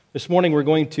This morning we're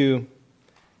going to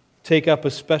take up a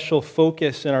special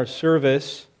focus in our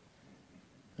service,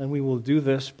 and we will do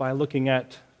this by looking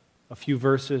at a few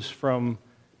verses from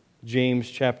James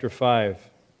chapter 5.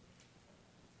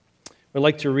 I'd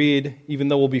like to read, even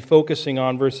though we'll be focusing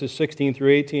on verses 16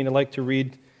 through 18, I'd like to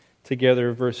read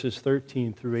together verses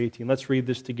 13 through 18. Let's read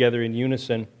this together in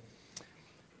unison.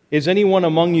 Is anyone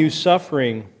among you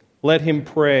suffering? Let him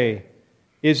pray.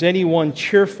 Is anyone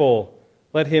cheerful?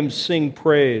 Let him sing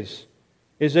praise.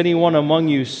 Is anyone among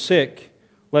you sick?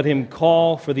 Let him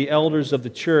call for the elders of the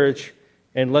church,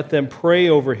 and let them pray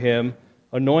over him,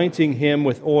 anointing him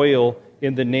with oil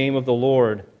in the name of the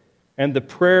Lord. And the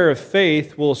prayer of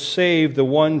faith will save the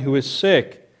one who is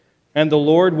sick, and the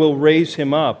Lord will raise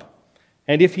him up.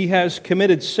 And if he has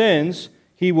committed sins,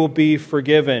 he will be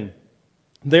forgiven.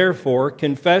 Therefore,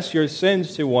 confess your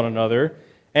sins to one another,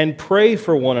 and pray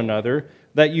for one another,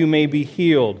 that you may be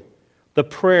healed. The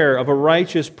prayer of a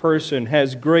righteous person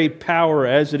has great power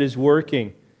as it is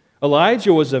working.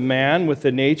 Elijah was a man with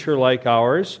a nature like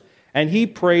ours, and he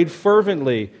prayed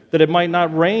fervently that it might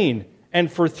not rain.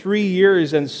 And for 3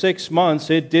 years and 6 months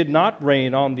it did not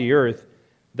rain on the earth.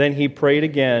 Then he prayed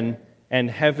again,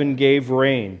 and heaven gave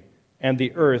rain, and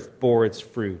the earth bore its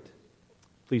fruit.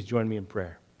 Please join me in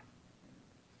prayer.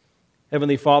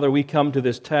 Heavenly Father, we come to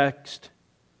this text,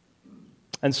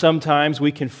 and sometimes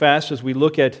we confess as we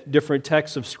look at different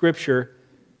texts of Scripture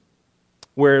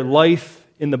where life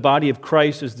in the body of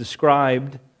Christ is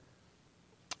described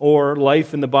or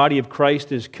life in the body of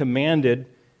Christ is commanded,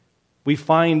 we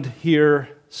find here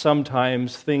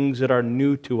sometimes things that are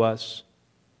new to us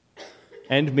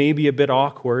and maybe a bit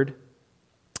awkward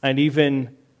and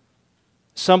even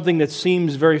something that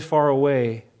seems very far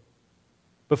away.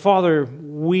 But Father,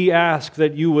 we ask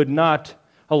that you would not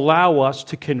allow us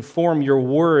to conform your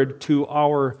word to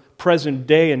our present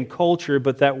day and culture,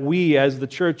 but that we, as the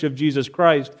Church of Jesus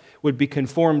Christ, would be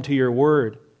conformed to your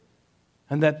word.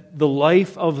 And that the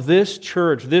life of this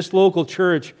church, this local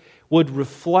church, would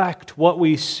reflect what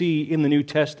we see in the New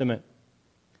Testament.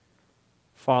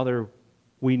 Father,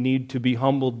 we need to be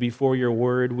humbled before your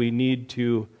word. We need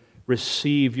to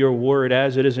receive your word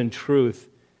as it is in truth,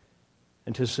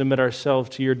 and to submit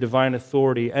ourselves to your divine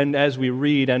authority, and as we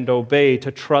read and obey,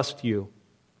 to trust you.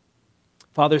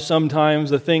 Father,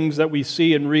 sometimes the things that we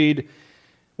see and read,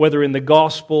 whether in the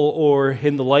gospel or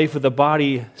in the life of the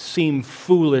body, seem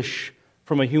foolish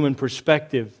from a human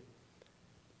perspective.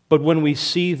 But when we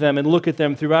see them and look at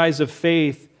them through eyes of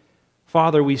faith,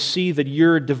 Father, we see that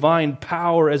your divine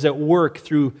power is at work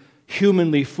through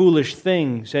humanly foolish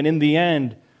things, and in the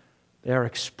end, they are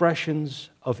expressions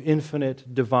of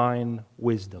infinite divine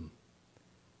wisdom.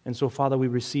 And so, Father, we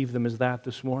receive them as that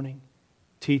this morning.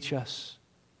 Teach us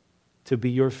to be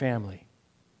your family.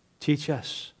 Teach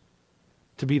us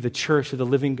to be the church of the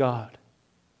living God.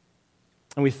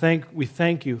 And we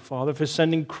thank you, Father, for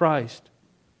sending Christ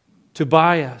to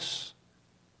buy us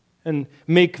and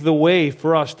make the way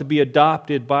for us to be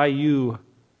adopted by you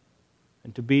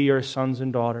and to be your sons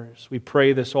and daughters. We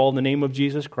pray this all in the name of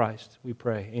Jesus Christ. We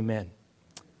pray. Amen.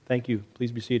 Thank you.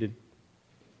 Please be seated.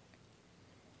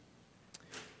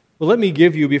 Well, let me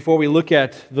give you, before we look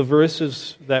at the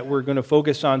verses that we're going to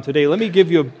focus on today, let me give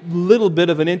you a little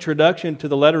bit of an introduction to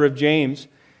the letter of James.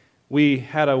 We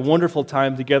had a wonderful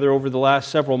time together over the last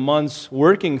several months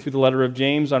working through the letter of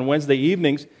James on Wednesday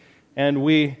evenings, and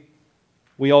we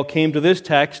all came to this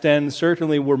text and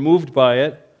certainly were moved by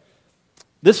it.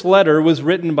 This letter was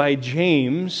written by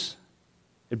James.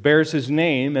 It bears his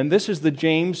name, and this is the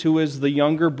James who is the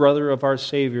younger brother of our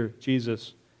Savior,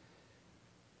 Jesus.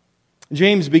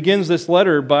 James begins this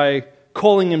letter by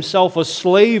calling himself a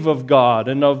slave of God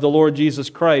and of the Lord Jesus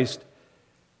Christ.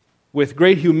 With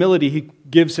great humility, he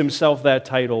gives himself that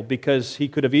title because he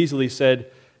could have easily said,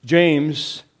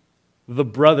 James, the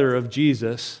brother of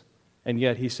Jesus, and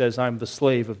yet he says, I'm the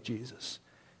slave of Jesus.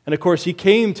 And of course, he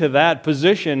came to that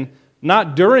position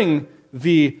not during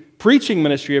the preaching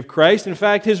ministry of Christ. In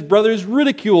fact, his brothers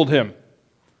ridiculed him.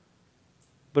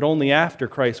 But only after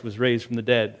Christ was raised from the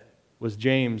dead was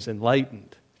James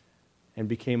enlightened and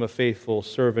became a faithful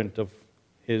servant of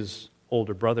his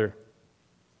older brother.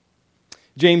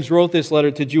 James wrote this letter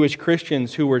to Jewish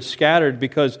Christians who were scattered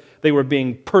because they were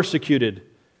being persecuted,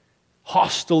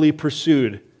 hostilely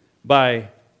pursued by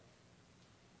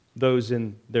those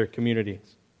in their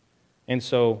communities. And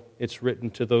so it's written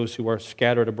to those who are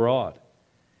scattered abroad.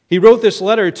 He wrote this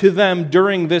letter to them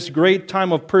during this great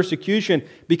time of persecution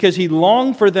because he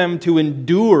longed for them to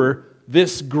endure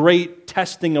this great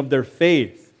testing of their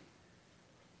faith.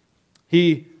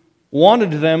 He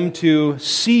wanted them to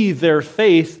see their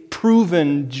faith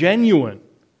proven genuine.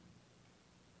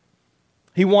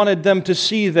 He wanted them to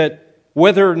see that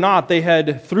whether or not they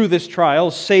had, through this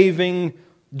trial, saving,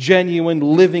 genuine,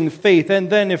 living faith, and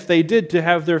then if they did, to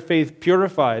have their faith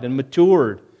purified and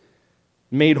matured,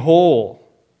 made whole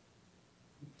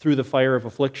through the fire of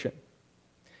affliction.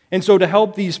 And so to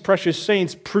help these precious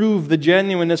saints prove the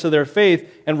genuineness of their faith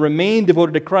and remain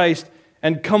devoted to Christ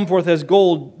and come forth as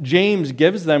gold, James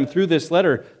gives them, through this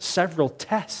letter, several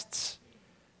tests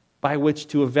by which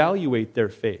to evaluate their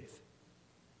faith.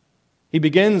 He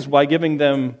begins by giving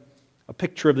them a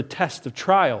picture of the test of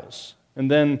trials, and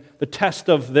then the test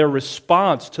of their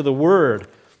response to the Word,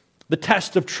 the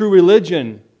test of true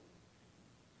religion.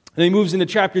 And he moves into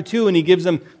chapter 2 and he gives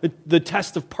them the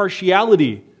test of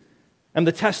partiality and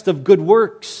the test of good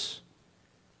works.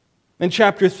 In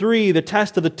chapter 3, the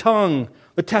test of the tongue,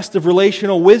 the test of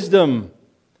relational wisdom.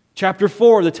 Chapter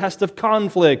 4, the test of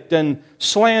conflict and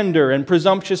slander and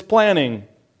presumptuous planning.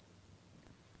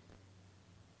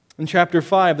 In chapter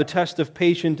 5, the test of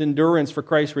patient endurance for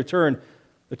Christ's return,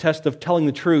 the test of telling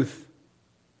the truth,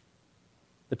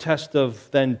 the test of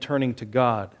then turning to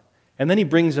God. And then he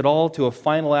brings it all to a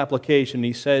final application.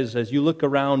 He says, as you look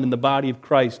around in the body of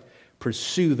Christ,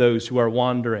 pursue those who are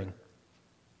wandering,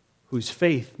 whose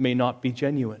faith may not be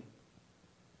genuine.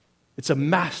 It's a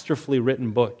masterfully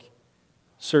written book,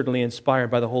 certainly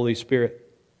inspired by the Holy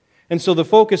Spirit. And so the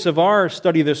focus of our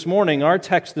study this morning, our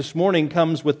text this morning,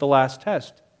 comes with the last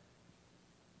test,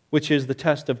 which is the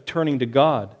test of turning to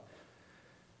God.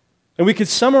 And we could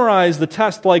summarize the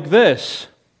test like this: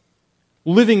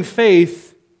 living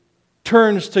faith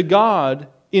turns to God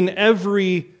in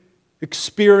every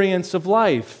experience of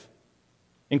life,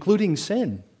 including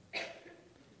sin.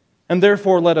 And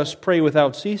therefore, let us pray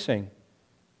without ceasing.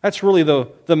 That's really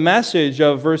the message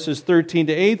of verses 13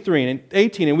 to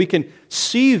 18. And we can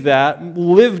see that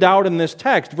lived out in this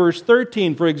text. Verse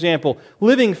 13, for example,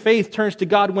 living faith turns to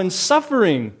God when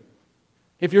suffering.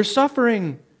 If you're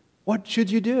suffering, what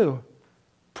should you do?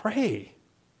 Pray.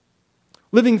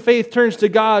 Living faith turns to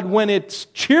God when it's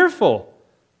cheerful.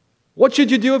 What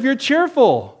should you do if you're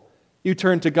cheerful? You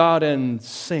turn to God and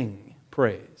sing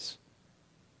praise.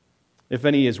 If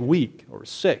any is weak or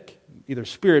sick, either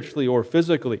spiritually or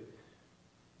physically,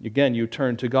 again, you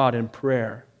turn to God in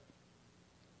prayer.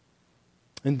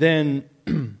 And then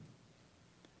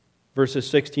verses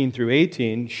 16 through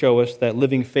 18 show us that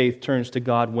living faith turns to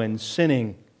God when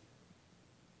sinning.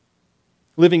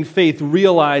 Living faith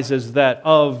realizes that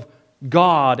of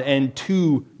God and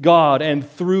to God and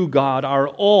through God are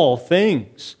all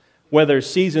things, whether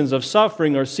seasons of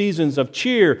suffering or seasons of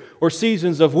cheer or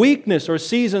seasons of weakness or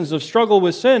seasons of struggle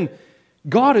with sin.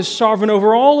 God is sovereign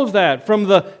over all of that, from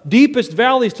the deepest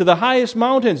valleys to the highest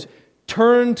mountains.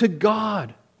 Turn to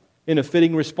God in a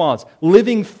fitting response.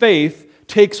 Living faith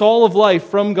takes all of life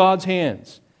from God's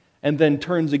hands and then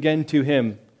turns again to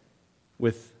Him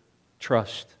with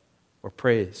trust or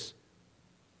praise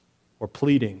or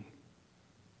pleading.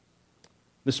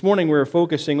 This morning we're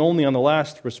focusing only on the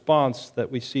last response that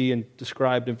we see and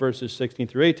described in verses 16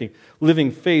 through 18.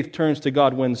 Living faith turns to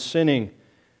God when sinning.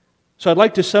 So I'd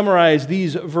like to summarize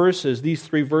these verses, these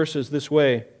 3 verses, this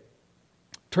way.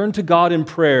 Turn to God in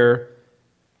prayer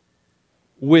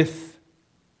with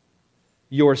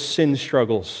your sin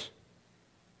struggles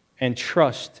and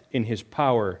trust in His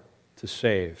power to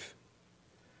save.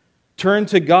 Turn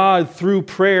to God through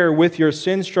prayer with your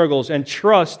sin struggles and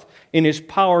trust in His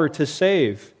power to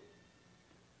save.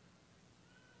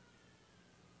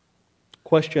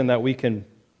 Question that we can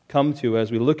come to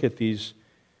as we look at these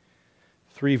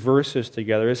 3 verses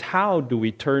together is, how do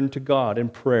we turn to God in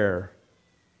prayer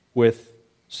with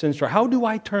sin struggles? How do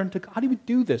I turn to God? How do we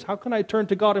do this? How can I turn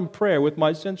to God in prayer with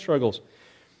my sin struggles?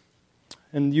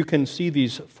 And you can see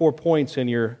these 4 points in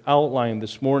your outline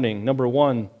this morning. Number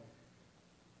 1,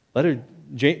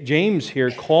 James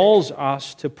here calls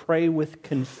us to pray with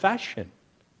confession.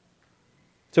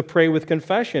 To pray with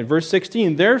confession. Verse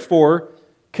 16, therefore,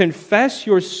 confess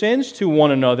your sins to one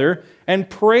another and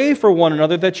pray for one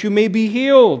another that you may be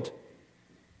healed.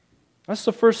 That's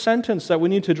the first sentence that we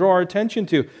need to draw our attention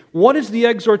to. What is the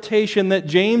exhortation that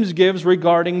James gives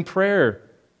regarding prayer?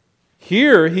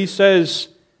 Here he says,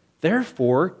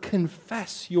 therefore,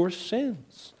 confess your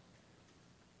sins.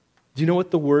 Do you know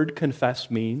what the word confess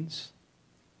means?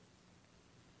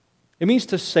 It means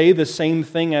to say the same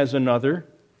thing as another,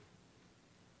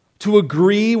 to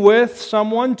agree with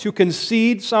someone, to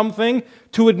concede something,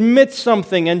 to admit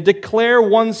something and declare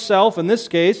oneself, in this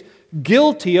case,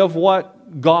 guilty of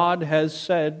what God has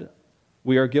said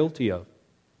we are guilty of.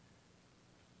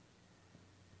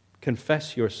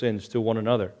 Confess your sins to one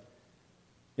another.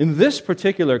 In this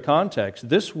particular context,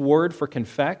 this word for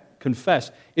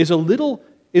confess is a little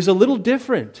is a little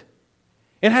different.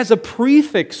 It has a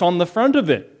prefix on the front of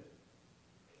it.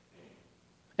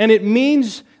 And it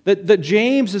means that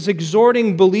James is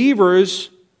exhorting believers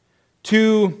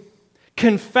to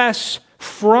confess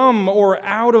from or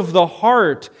out of the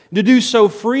heart, to do so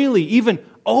freely, even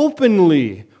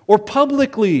openly or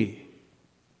publicly.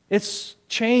 It's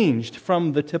changed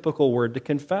from the typical word to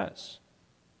confess.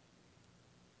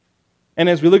 And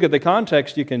as we look at the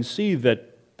context, you can see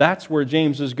that that's where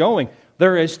James is going.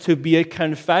 There is to be a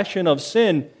confession of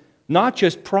sin, not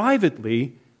just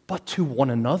privately, but to one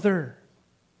another.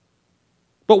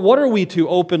 But what are we to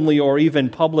openly or even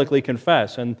publicly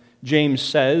confess? And James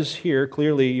says here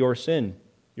clearly your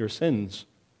sins.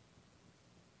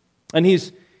 And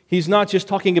he's not just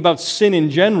talking about sin in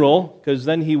general, because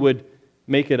then he would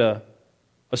make it a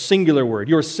singular word,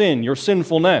 your sin, your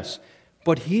sinfulness.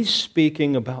 But he's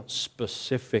speaking about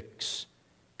specifics.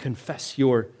 Confess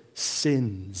your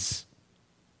sins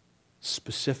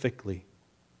specifically.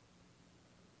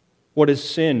 What is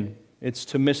sin? It's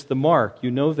to miss the mark. You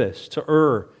know this. To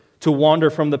err. To wander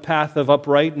from the path of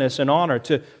uprightness and honor.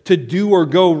 To do or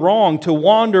go wrong. To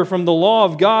wander from the law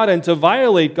of God and to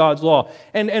violate God's law.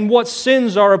 And what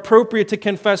sins are appropriate to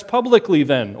confess publicly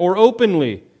then, or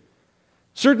openly?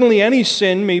 Certainly any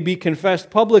sin may be confessed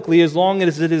publicly as long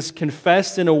as it is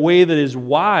confessed in a way that is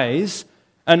wise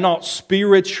and not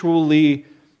spiritually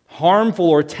harmful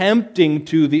or tempting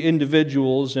to the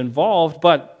individuals involved.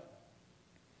 But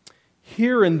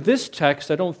here in this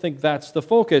text, I don't think that's the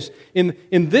focus. In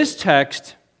this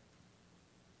text,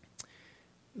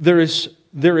 there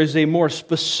is a more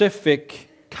specific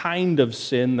kind of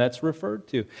sin that's referred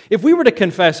to. If we were to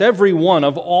confess every one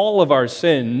of all of our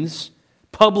sins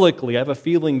publicly, I have a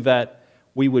feeling that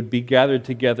we would be gathered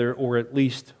together, or at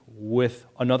least with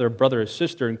another brother or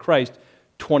sister in Christ,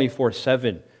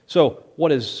 24/7. So,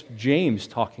 what is James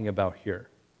talking about here?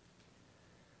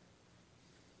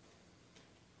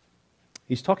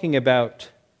 He's talking about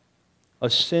a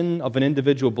sin of an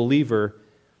individual believer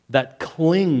that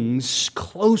clings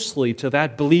closely to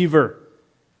that believer.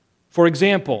 For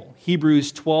example,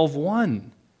 Hebrews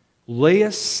 12:1, lay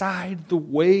aside the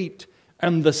weight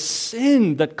and the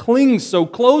sin that clings so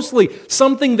closely,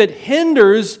 something that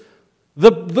hinders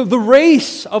the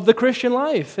race of the Christian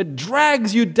life. It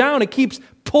drags you down. It keeps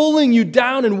pulling you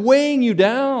down and weighing you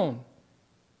down.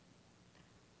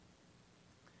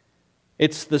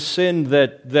 It's the sin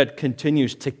that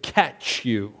continues to catch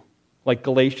you, like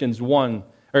Galatians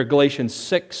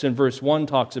 6 and verse 1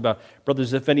 talks about.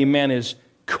 Brothers, if any man is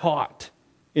caught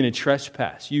in a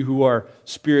trespass, you who are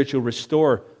spiritual,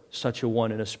 restore such a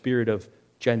one in a spirit of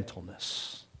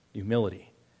gentleness,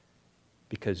 humility,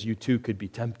 because you too could be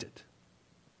tempted.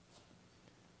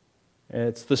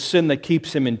 It's the sin that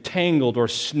keeps him entangled or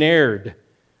snared,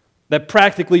 that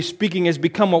practically speaking has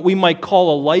become what we might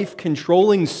call a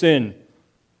life-controlling sin.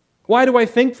 Why do I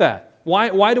think that?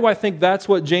 Why do I think that's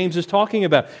what James is talking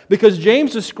about? Because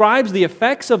James describes the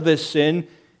effects of this sin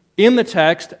in the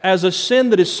text as a sin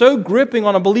that is so gripping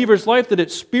on a believer's life that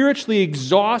it spiritually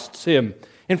exhausts him.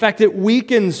 In fact, it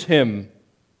weakens him,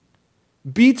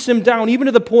 beats him down, even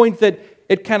to the point that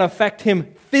it can affect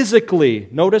him physically.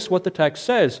 Notice what the text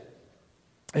says.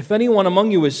 If anyone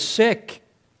among you is sick,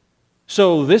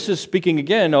 so this is speaking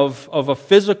again of a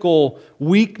physical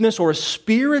weakness or a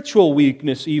spiritual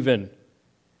weakness even.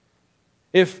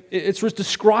 If it's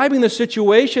describing the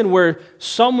situation where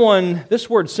someone, this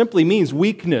word simply means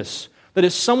weakness, that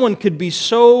if someone could be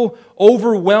so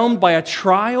overwhelmed by a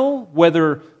trial,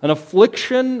 whether an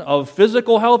affliction of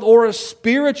physical health or a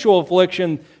spiritual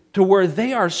affliction, to where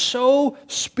they are so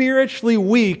spiritually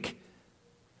weak,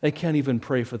 they can't even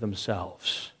pray for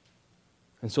themselves.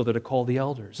 And so they're to call the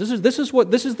elders. This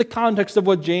is the context of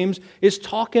what James is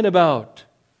talking about.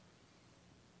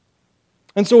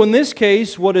 And so in this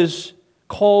case, what is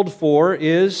called for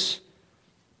is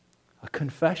a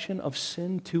confession of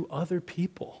sin to other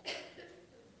people.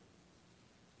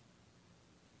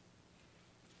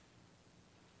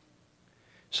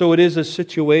 So it is a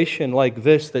situation like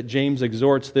this that James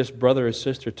exhorts this brother or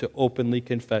sister to openly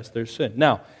confess their sin.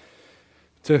 Now,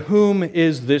 to whom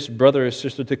is this brother or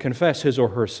sister to confess his or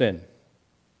her sin?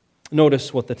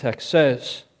 Notice what the text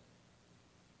says.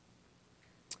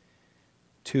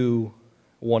 To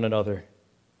one another.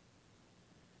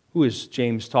 Who is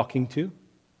James talking to?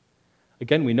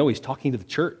 Again, we know he's talking to the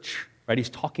church, right? He's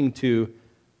talking to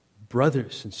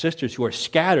brothers and sisters who are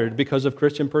scattered because of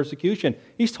Christian persecution.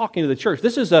 He's talking to the church.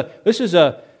 This is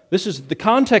the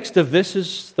context of this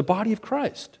is the body of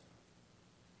Christ.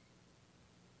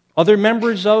 Other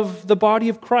members of the body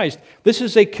of Christ. This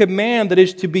is a command that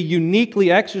is to be uniquely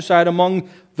exercised among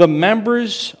the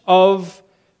members of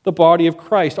the body of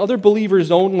Christ, other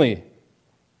believers only.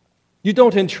 You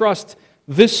don't entrust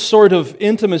this sort of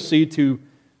intimacy to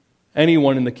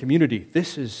anyone in the community.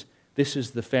 This is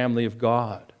the family of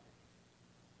God.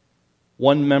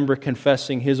 One member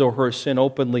confessing his or her sin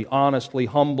openly, honestly,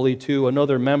 humbly to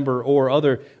another member or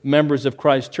other members of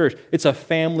Christ's church. It's a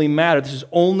family matter. This is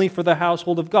only for the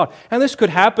household of God. And this could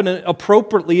happen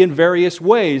appropriately in various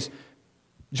ways.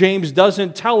 James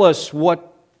doesn't tell us what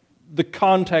the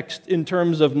context in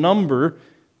terms of number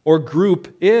or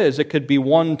group is. It could be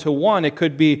 1 to 1. It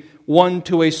could be 1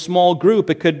 to a small group.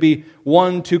 It could be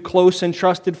 1 to close and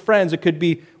trusted friends. It could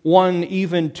be 1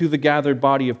 even to the gathered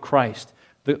body of Christ.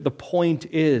 The point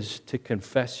is to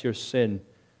confess your sin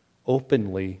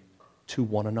openly to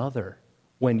one another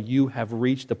when you have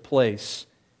reached a place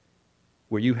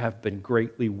where you have been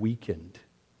greatly weakened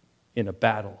in a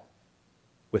battle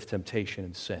with temptation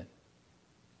and sin.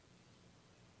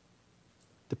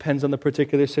 Depends on the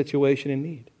particular situation and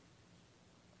need.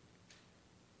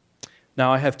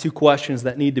 Now, I have 2 questions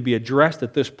that need to be addressed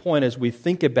at this point as we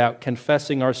think about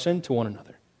confessing our sin to one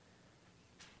another.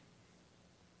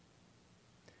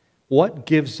 What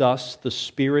gives us the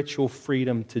spiritual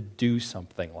freedom to do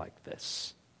something like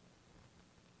this?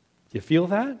 Do you feel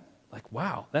that? Like,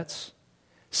 wow, that's...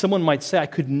 Someone might say, I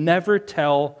could never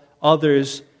tell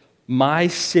others my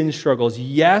sin struggles.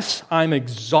 Yes, I'm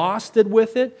exhausted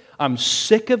with it. I'm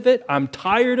sick of it. I'm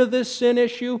tired of this sin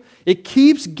issue. It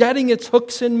keeps getting its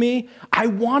hooks in me. I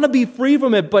want to be free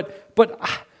from it, but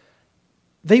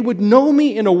they would know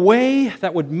me in a way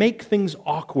that would make things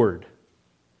awkward.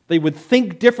 They would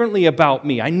think differently about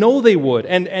me. I know they would.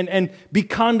 And be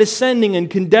condescending and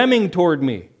condemning toward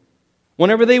me.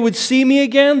 Whenever they would see me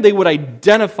again, they would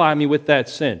identify me with that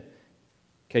sin.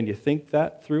 Can you think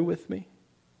that through with me?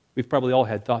 We've probably all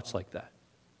had thoughts like that.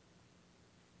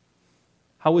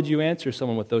 How would you answer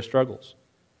someone with those struggles?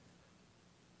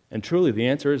 And truly, the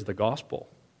answer is the gospel.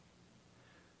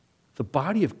 The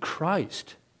body of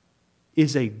Christ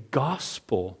is a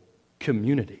gospel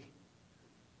community.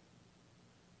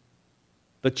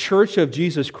 The church of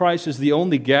Jesus Christ is the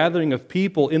only gathering of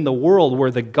people in the world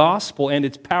where the gospel and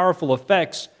its powerful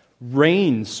effects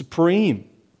reign supreme.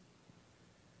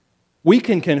 We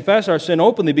can confess our sin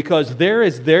openly because there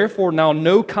is therefore now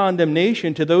no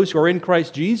condemnation to those who are in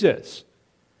Christ Jesus.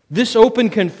 This open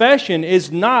confession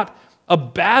is not a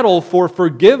battle for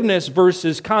forgiveness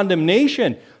versus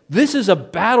condemnation. This is a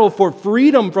battle for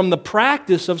freedom from the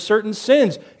practice of certain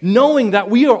sins, knowing that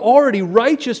we are already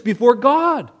righteous before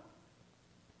God.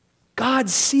 God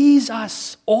sees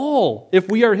us all, if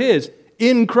we are His,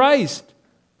 in Christ.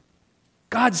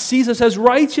 God sees us as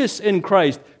righteous in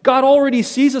Christ. God already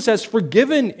sees us as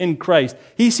forgiven in Christ.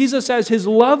 He sees us as His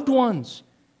loved ones,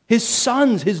 His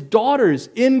sons, His daughters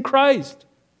in Christ.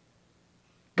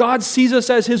 God sees us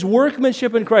as His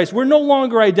workmanship in Christ. We're no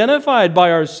longer identified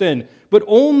by our sin, but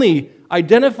only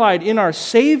identified in our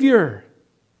Savior.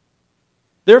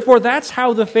 Therefore, that's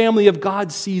how the family of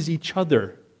God sees each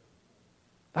other.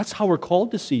 That's how we're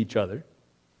called to see each other.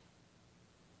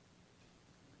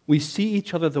 We see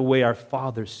each other the way our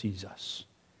Father sees us.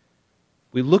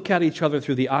 We look at each other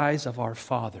through the eyes of our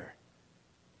Father,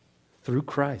 through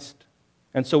Christ.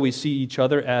 And so we see each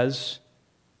other as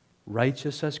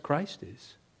righteous as Christ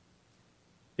is.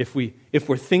 If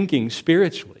we're thinking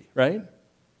spiritually, right?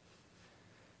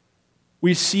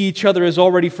 We see each other as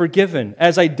already forgiven,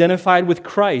 as identified with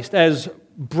Christ, as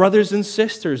brothers and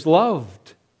sisters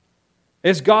loved,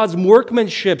 as God's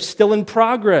workmanship still in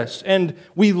progress, and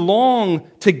we long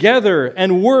together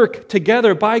and work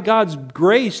together by God's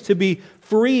grace to be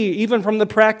free even from the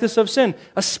practice of sin,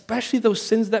 especially those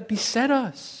sins that beset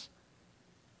us.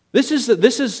 This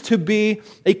is to be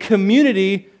a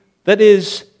community that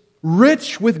is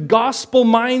rich with gospel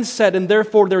mindset, and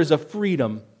therefore there is a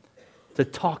freedom to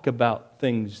talk about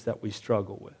things that we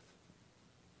struggle with.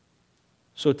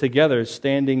 So together,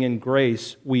 standing in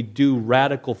grace, we do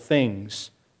radical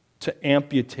things to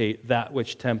amputate that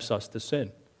which tempts us to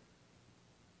sin.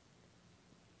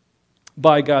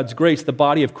 By God's grace, the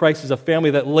body of Christ is a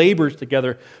family that labors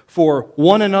together for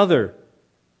one another,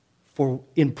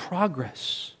 in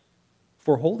progress,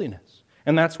 for holiness.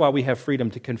 And that's why we have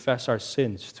freedom to confess our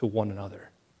sins to one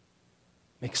another.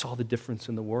 Makes all the difference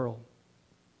in the world.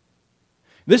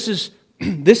 This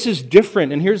is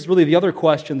different, and here's really the other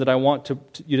question that I want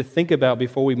you to think about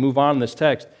before we move on in this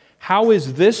text. How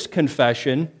is this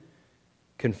confession,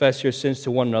 confess your sins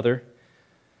to one another,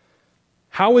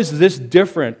 how is this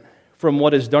different from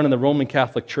what is done in the Roman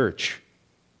Catholic Church?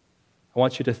 I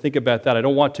want you to think about that. I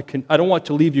don't want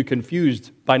to leave you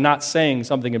confused by not saying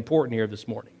something important here this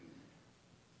morning.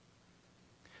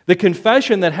 The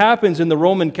confession that happens in the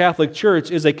Roman Catholic Church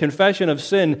is a confession of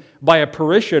sin by a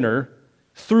parishioner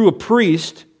through a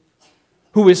priest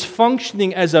who is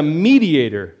functioning as a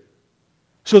mediator,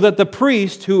 so that the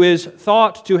priest, who is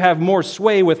thought to have more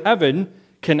sway with heaven,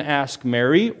 can ask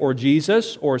Mary or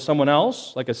Jesus or someone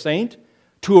else, like a saint,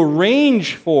 to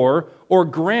arrange for or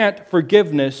grant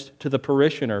forgiveness to the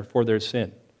parishioner for their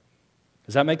sin.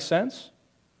 Does that make sense?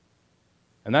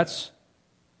 And that's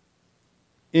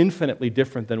infinitely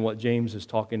different than what James is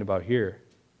talking about here.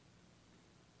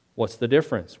 What's the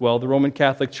difference? Well, the Roman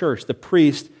Catholic Church, the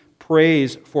priest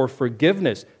prays for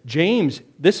forgiveness. James,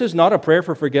 this is not a prayer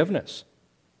for forgiveness.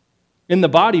 In the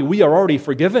body, we are already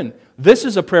forgiven. This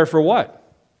is a prayer for what?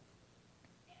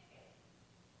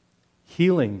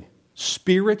 Healing,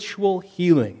 spiritual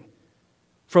healing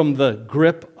from the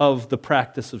grip of the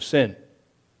practice of sin.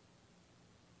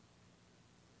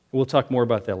 We'll talk more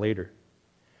about that later.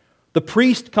 The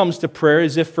priest comes to prayer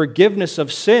as if forgiveness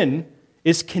of sin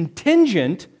is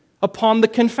contingent upon the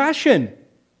confession.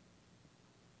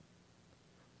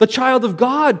 The child of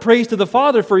God prays to the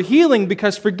Father for healing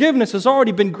because forgiveness has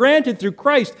already been granted through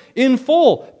Christ in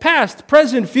full, past,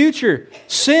 present, future,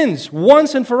 sins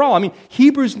once and for all. I mean,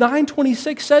 Hebrews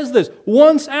 9:26 says this,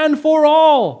 once and for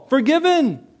all,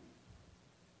 forgiven.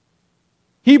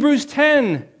 Hebrews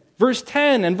 10, verse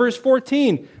 10 and verse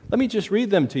 14. Let me just read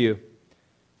them to you.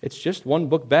 It's just one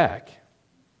book back.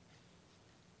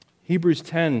 Hebrews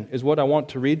 10 is what I want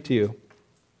to read to you.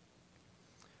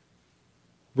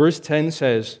 Verse 10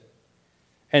 says,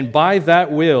 "And by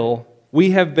that will we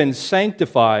have been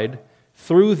sanctified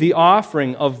through the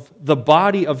offering of the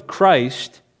body of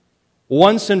Christ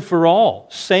once and for all."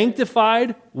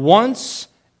 Sanctified once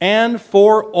and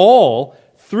for all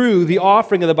through the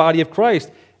offering of the body of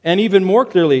Christ. And even more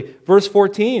clearly, verse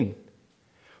 14,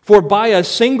 "For by a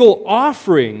single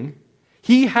offering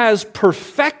he has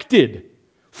perfected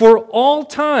for all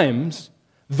times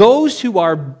those who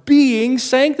are being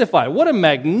sanctified." What a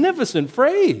magnificent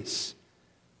phrase.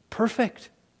 Perfect.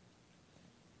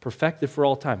 Perfected for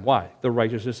all time. Why? The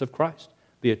righteousness of Christ.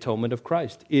 The atonement of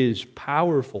Christ is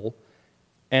powerful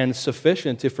and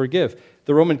sufficient to forgive.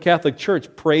 The Roman Catholic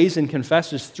Church prays and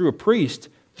confesses through a priest,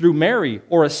 through Mary,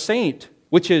 or a saint,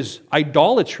 which is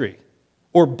idolatry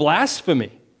or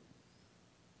blasphemy.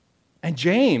 And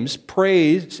James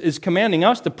is commanding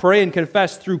us to pray and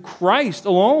confess through Christ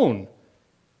alone,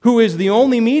 who is the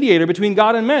only mediator between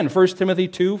God and men. 1 Timothy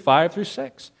 2, 5 through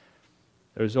 6.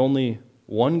 There's only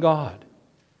one God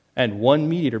and one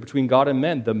mediator between God and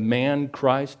men, the man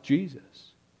Christ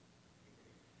Jesus.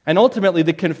 And ultimately,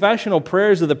 the confessional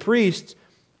prayers of the priests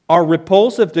are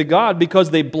repulsive to God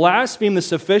because they blaspheme the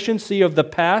sufficiency of the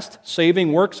past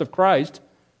saving works of Christ,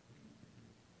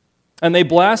 and they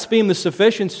blaspheme the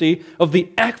sufficiency of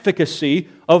the efficacy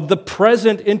of the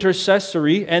present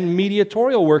intercessory and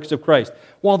mediatorial works of Christ.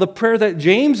 While the prayer that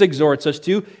James exhorts us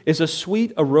to is a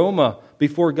sweet aroma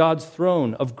before God's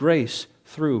throne of grace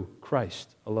through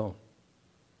Christ alone.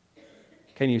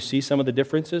 Can you see some of the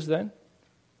differences then?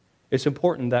 It's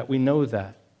important that we know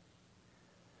that.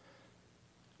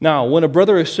 Now, when a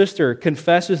brother or sister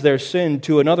confesses their sin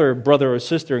to another brother or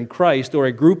sister in Christ, or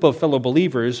a group of fellow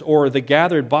believers, or the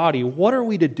gathered body, what are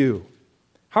we to do?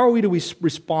 How are we to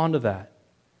respond to that?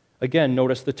 Again,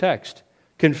 notice the text.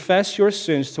 Confess your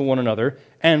sins to one another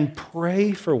and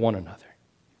pray for one another.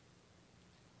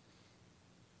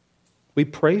 We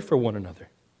pray for one another.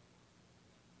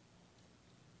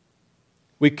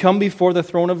 We come before the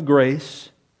throne of grace,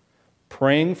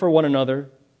 praying for one another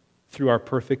through our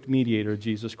perfect mediator,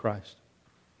 Jesus Christ.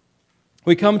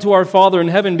 We come to our Father in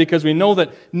heaven because we know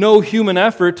that no human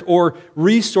effort or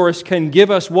resource can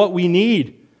give us what we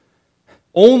need.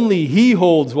 Only He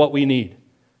holds what we need.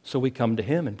 So we come to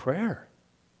Him in prayer.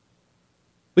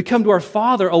 We come to our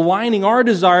Father aligning our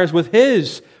desires with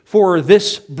His for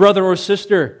this brother or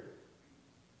sister.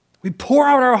 We pour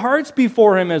out our hearts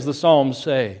before Him, as the Psalms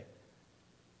say.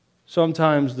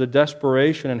 Sometimes the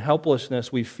desperation and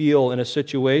helplessness we feel in a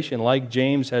situation, like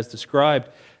James has described,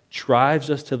 drives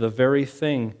us to the very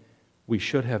thing we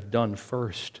should have done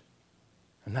first,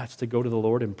 and that's to go to the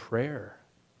Lord in prayer.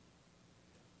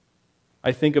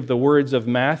 I think of the words of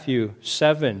Matthew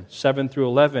 7 through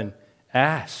 11.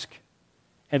 Ask,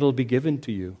 and it'll be given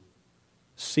to you.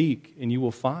 Seek, and you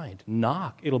will find.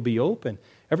 Knock, it'll be open.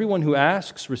 Everyone who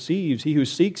asks receives. He who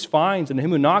seeks finds, and to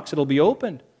him who knocks it'll be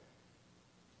opened.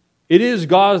 It is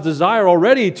God's desire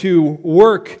already to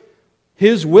work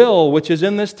His will, which is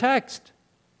in this text.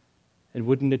 And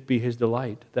wouldn't it be His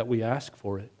delight that we ask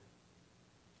for it?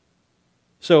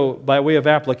 So, by way of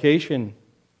application,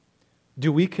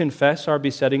 do we confess our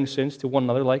besetting sins to one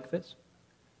another like this?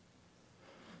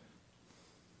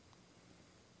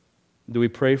 Do we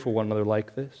pray for one another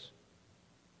like this?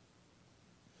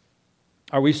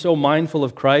 Are we so mindful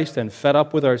of Christ and fed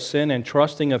up with our sin and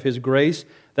trusting of His grace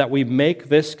that we make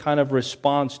this kind of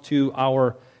response to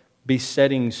our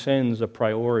besetting sins a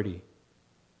priority?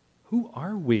 Who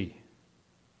are we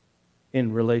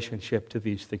in relationship to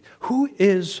these things? Who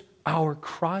is our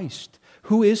Christ?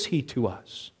 Who is He to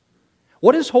us?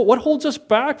 What holds us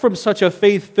back from such a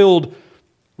faith-filled,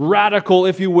 radical,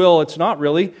 if you will, it's not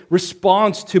really,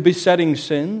 response to besetting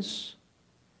sins?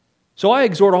 So I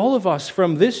exhort all of us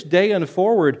from this day and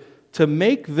forward to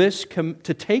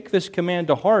take this command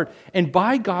to heart, and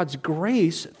by God's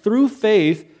grace, through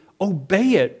faith,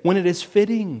 obey it when it is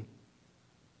fitting.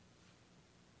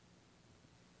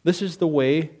 This is the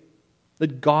way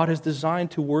that God has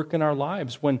designed to work in our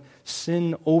lives when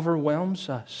sin overwhelms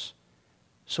us.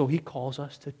 So He calls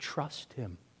us to trust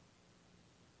Him.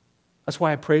 That's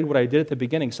why I prayed what I did at the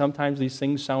beginning. Sometimes these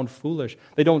things sound foolish.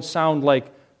 They don't sound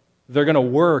like they're going to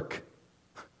work.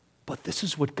 But this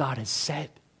is what God has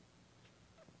said.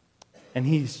 And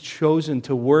He's chosen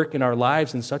to work in our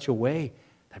lives in such a way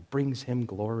that brings Him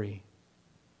glory.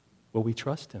 Will we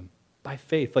trust Him? By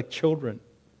faith, like children.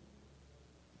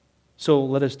 So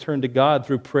let us turn to God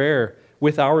through prayer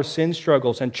with our sin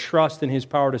struggles and trust in His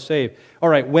power to save. All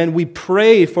right, when we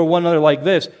pray for one another like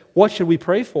this, what should we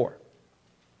pray for?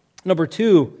 Number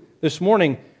 2, this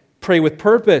morning, pray with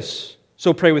purpose.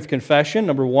 So pray with confession,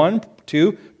 number 1.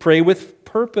 2, pray with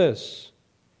purpose.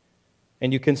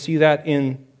 And you can see that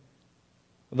in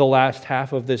the last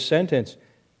half of this sentence.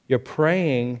 You're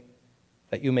praying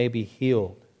that you may be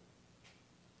healed.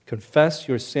 Confess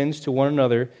your sins to one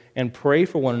another and pray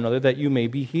for one another that you may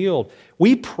be healed.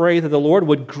 We pray that the Lord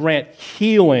would grant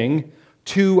healing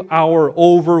to our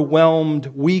overwhelmed,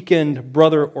 weakened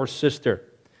brother or sister.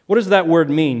 What does that word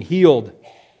mean, healed?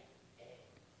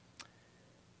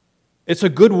 It's a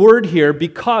good word here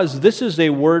because this is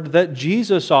a word that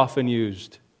Jesus often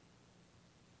used.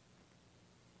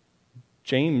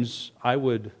 James, I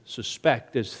would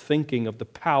suspect, is thinking of the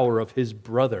power of his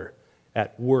brother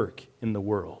at work in the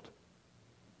world.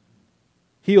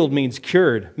 Healed means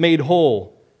cured, made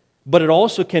whole, but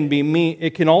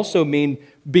it can also mean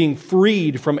being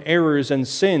freed from errors and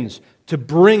sins to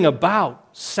bring about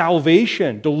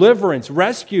salvation, deliverance,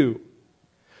 rescue.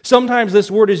 Sometimes this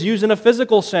word is used in a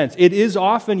physical sense. It is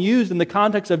often used in the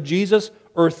context of Jesus'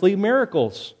 earthly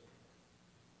miracles.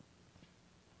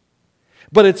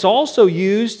 But it's also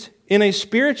used in a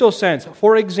spiritual sense.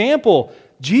 For example,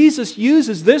 Jesus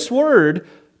uses this word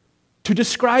to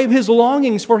describe His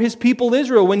longings for His people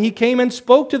Israel. When He came and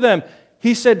spoke to them,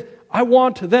 He said, I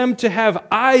want them to have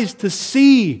eyes to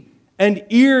see and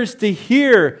ears to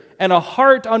hear and a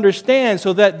heart to understand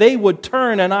so that they would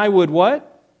turn and I would what?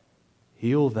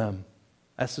 Heal them.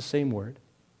 That's the same word.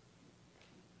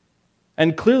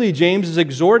 And clearly James is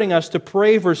exhorting us to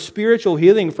pray for spiritual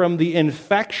healing from the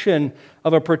infection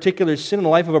of a particular sin in the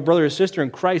life of a brother or sister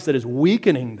in Christ that is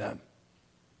weakening them.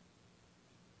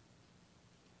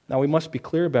 Now we must be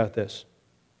clear about this.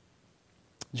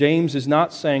 James is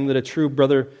not saying that a true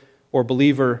brother or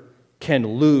believer can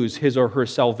lose his or her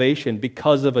salvation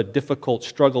because of a difficult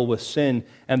struggle with sin,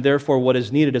 and therefore what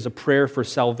is needed is a prayer for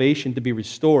salvation to be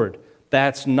restored.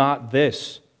 That's not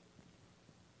this.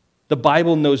 The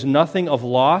Bible knows nothing of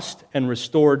lost and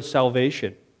restored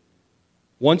salvation.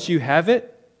 Once you have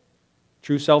it,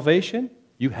 true salvation,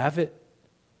 you have it.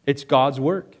 It's God's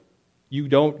work. You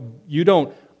don't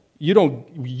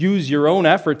use your own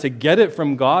effort to get it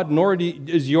from God, nor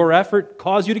does your effort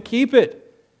cause you to keep it.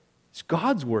 It's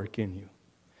God's work in you.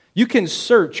 You can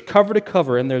search cover to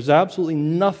cover, and there's absolutely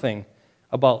nothing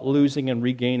about losing and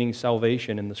regaining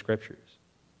salvation in the Scriptures.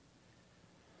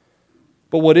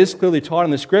 But what is clearly taught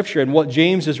in the Scripture, and what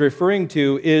James is referring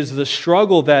to, is the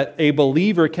struggle that a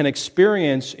believer can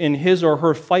experience in his or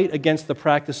her fight against the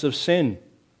practice of sin.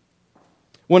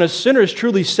 When a sinner is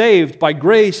truly saved by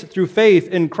grace through faith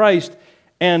in Christ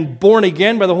and born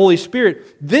again by the Holy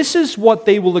Spirit, this is what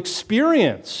they will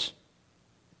experience.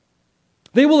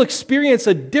 They will experience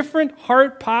a different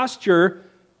heart posture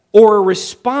or a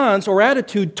response or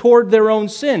attitude toward their own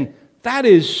sin. That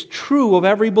is true of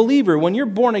every believer. When you're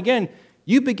born again,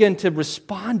 you begin to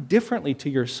respond differently to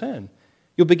your sin.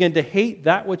 You'll begin to hate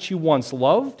that which you once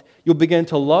loved. You'll begin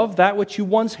to love that which you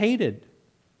once hated.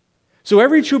 So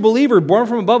every true believer born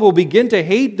from above will begin to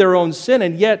hate their own sin,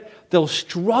 and yet they'll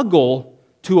struggle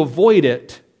to avoid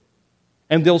it,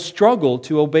 and they'll struggle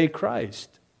to obey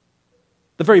Christ.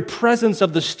 The very presence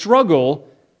of the struggle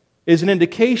is an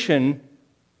indication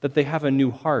that they have a new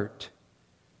heart,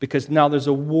 because now there's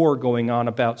a war going on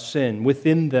about sin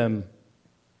within them.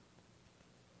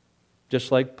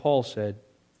 Just like Paul said,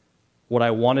 what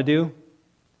I want to do,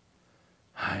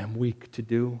 I am weak to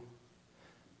do.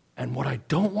 And what I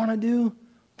don't want to do,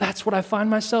 that's what I find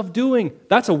myself doing.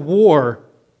 That's a war.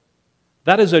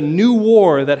 That is a new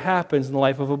war that happens in the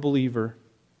life of a believer.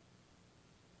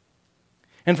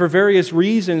 And for various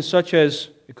reasons, such as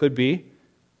it could be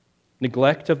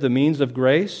neglect of the means of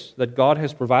grace that God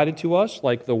has provided to us,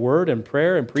 like the Word and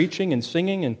prayer and preaching and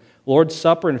singing and Lord's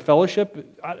Supper and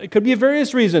fellowship. It could be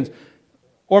various reasons.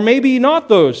 Or maybe not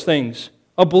those things.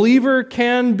 A believer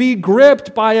can be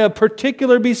gripped by a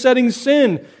particular besetting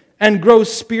sin and grow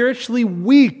spiritually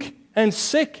weak and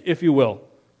sick, if you will.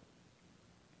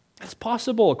 That's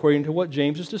possible according to what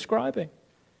James is describing.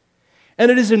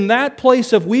 And it is in that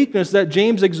place of weakness that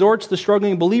James exhorts the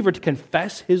struggling believer to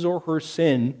confess his or her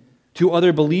sin to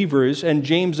other believers, and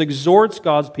James exhorts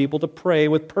God's people to pray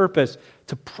with purpose,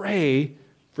 to pray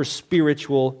for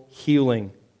spiritual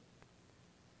healing.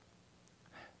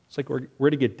 It's like we're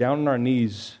to get down on our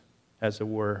knees, as it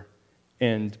were,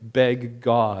 and beg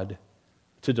God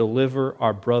to deliver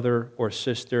our brother or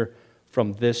sister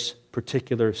from this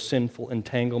particular sinful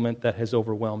entanglement that has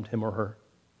overwhelmed him or her.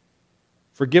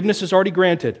 Forgiveness is already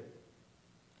granted.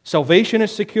 Salvation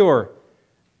is secure.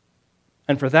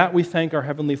 And for that we thank our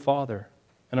Heavenly Father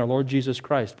and our Lord Jesus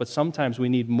Christ. But sometimes we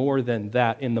need more than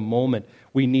that in the moment.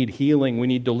 We need healing. We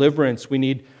need deliverance. We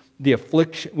need the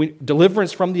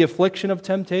deliverance from the affliction of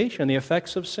temptation, the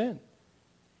effects of sin.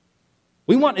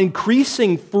 We want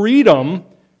increasing freedom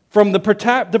from the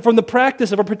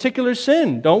practice of a particular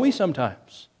sin, don't we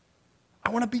sometimes? I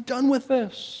want to be done with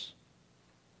this.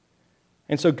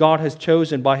 And so God has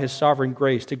chosen by His sovereign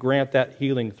grace to grant that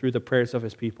healing through the prayers of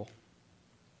His people.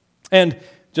 And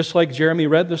just like Jeremy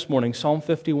read this morning, Psalm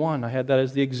 51, I had that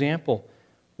as the example.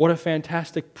 What a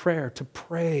fantastic prayer to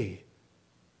pray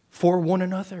for one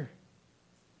another.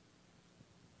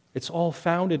 It's all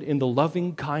founded in the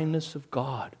loving kindness of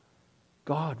God.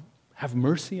 God, have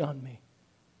mercy on me.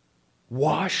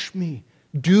 Wash me.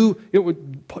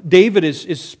 David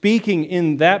is speaking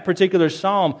in that particular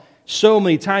psalm so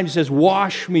many times. He says,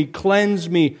 wash me, cleanse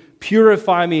me,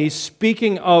 purify me. He's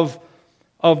speaking of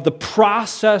the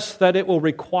process that it will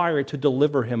require to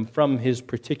deliver him from his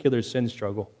particular sin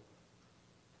struggle.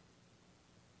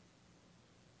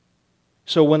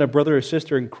 So when a brother or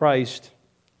sister in Christ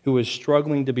who is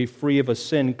struggling to be free of a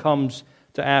sin comes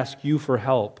to ask you for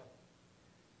help,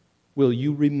 will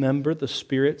you remember the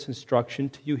Spirit's instruction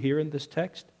to you here in this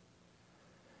text?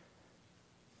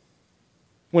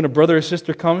 When a brother or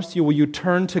sister comes to you, will you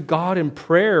turn to God in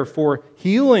prayer for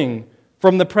healing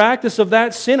from the practice of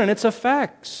that sin and its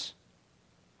effects?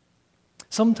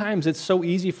 Sometimes it's so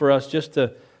easy for us just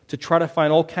to try to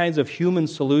find all kinds of human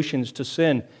solutions to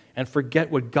sin and forget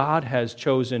what God has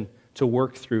chosen to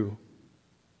work through.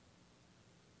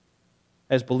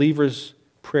 As believers,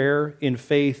 prayer in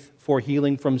faith for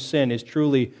healing from sin is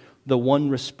truly the one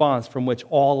response from which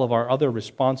all of our other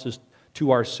responses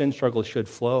to our sin struggle should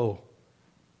flow.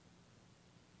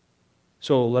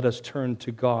 So let us turn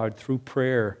to God through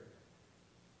prayer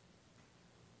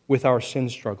with our sin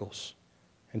struggles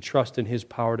and trust in His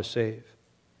power to save.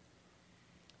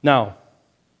 Now,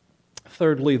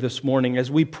 thirdly, this morning,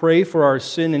 as we pray for our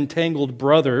sin-entangled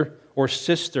brother or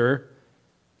sister,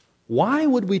 why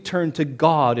would we turn to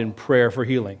God in prayer for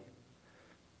healing?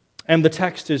 And the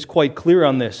text is quite clear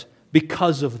on this.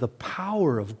 Because of the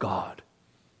power of God.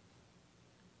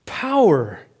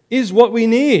 Power is what we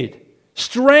need.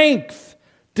 Strength,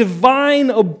 divine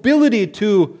ability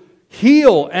to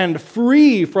heal and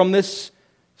free from this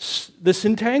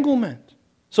entanglement.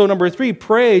 So number 3,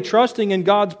 pray, trusting in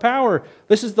God's power.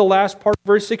 This is the last part of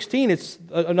verse 16. It's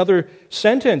another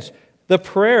sentence. The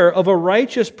prayer of a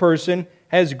righteous person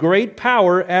has great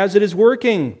power as it is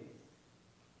working.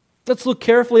 Let's look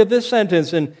carefully at this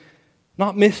sentence and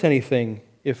not miss anything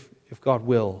if God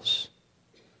wills.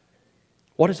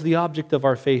 What is the object of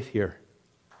our faith here?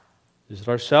 Is it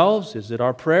ourselves? Is it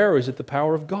our prayer? Or is it the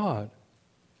power of God?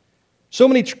 So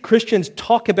many Christians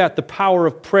talk about the power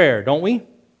of prayer, don't we?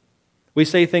 We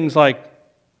say things like,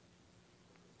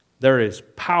 there is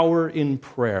power in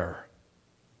prayer.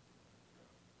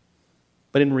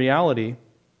 But in reality,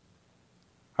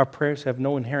 our prayers have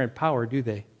no inherent power, do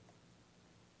they?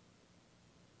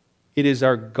 It is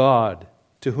our God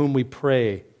to whom we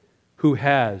pray, who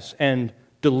has and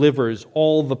delivers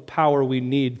all the power we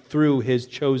need through His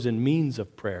chosen means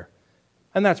of prayer.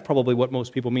 And that's probably what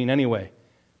most people mean anyway.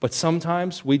 But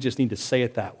sometimes we just need to say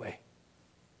it that way.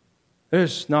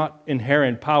 There's not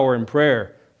inherent power in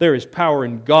prayer. There is power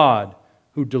in God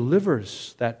who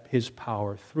delivers His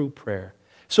power through prayer.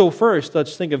 So first,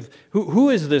 let's think of who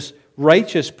is this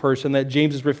righteous person that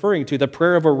James is referring to, the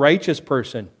prayer of a righteous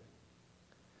person.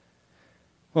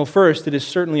 Well, first, it is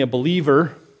certainly a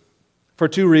believer for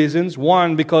two reasons.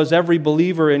 One, because every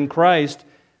believer in Christ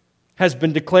has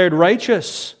been declared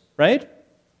righteous, right?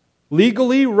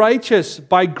 Legally righteous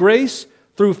by grace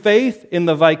through faith in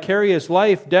the vicarious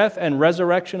life, death, and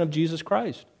resurrection of Jesus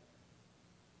Christ.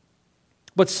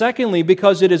 But secondly,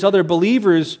 because it is other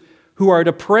believers who are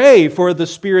to pray for the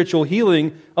spiritual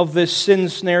healing of this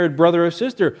sin-snared brother or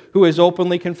sister who has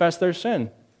openly confessed their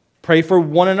sin. Pray for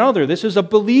one another. This is a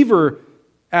believer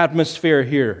atmosphere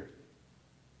here.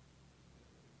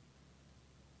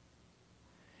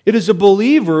 It is a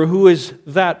believer who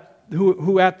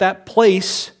at that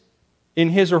place in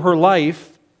his or her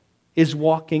life is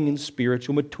walking in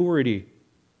spiritual maturity.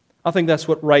 I think that's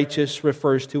what righteous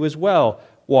refers to as well.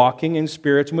 Walking in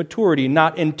spiritual maturity,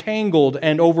 not entangled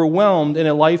and overwhelmed in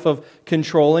a life of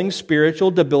controlling, spiritual,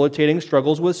 debilitating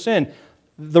struggles with sin.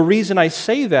 The reason I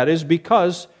say that is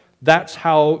because that's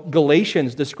how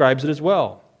Galatians describes it as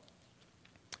well.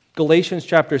 Galatians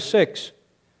chapter 6,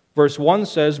 verse 1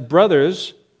 says,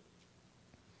 "Brothers,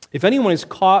 if anyone is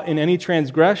caught in any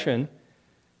transgression,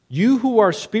 you who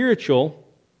are spiritual,"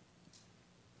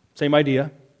 same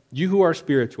idea, you who are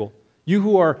spiritual, you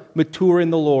who are mature in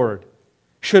the Lord,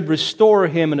 should restore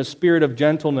him in a spirit of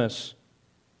gentleness.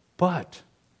 But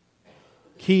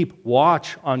keep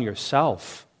watch on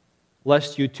yourself,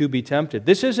 lest you too be tempted.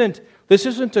 This isn't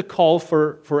a call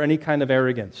for any kind of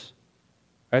arrogance.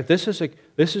 Right? This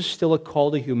is still a call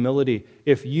to humility.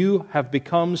 If you have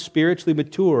become spiritually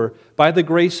mature by the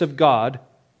grace of God,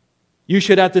 you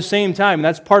should at the same time, and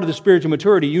that's part of the spiritual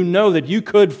maturity, you know that you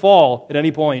could fall at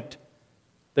any point,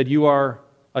 that you are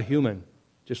a human,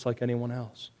 just like anyone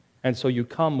else. And so you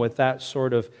come with that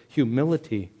sort of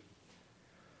humility.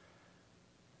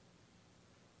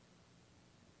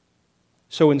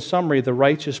 So in summary, the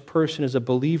righteous person is a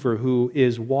believer who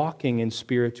is walking in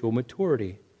spiritual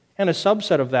maturity. And a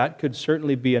subset of that could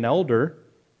certainly be an elder,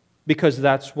 because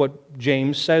that's what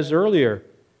James says earlier.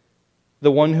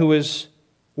 The one who is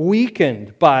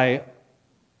weakened by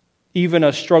even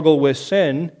a struggle with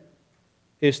sin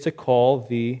is to call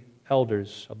the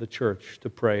elders of the church to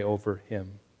pray over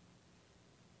him.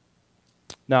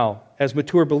 Now, as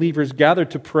mature believers gather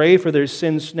to pray for their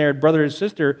sin-snared brother and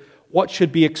sister, what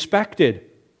should be expected?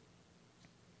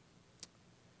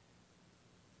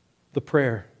 The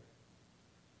prayer.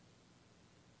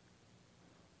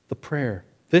 The prayer.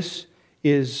 This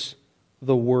is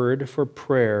the word for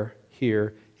prayer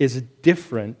here is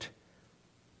different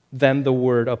than the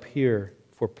word up here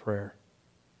for prayer.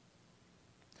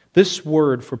 This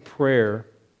word for prayer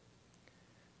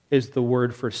is the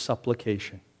word for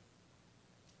supplication.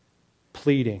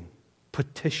 Pleading,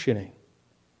 petitioning,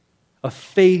 a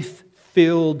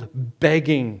faith-filled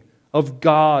begging of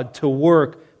God to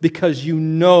work because you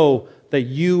know that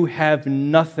you have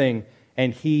nothing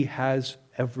and He has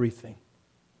everything.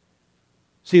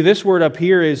 See, this word up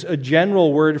here is a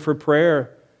general word for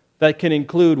prayer that can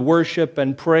include worship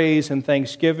and praise and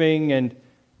thanksgiving and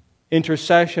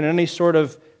intercession, any sort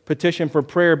of petition for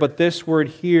prayer, but this word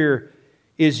here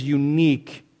is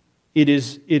unique. It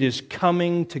is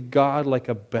coming to God like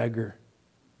a beggar,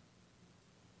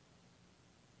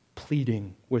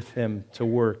 pleading with Him to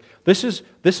work. This is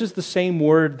the same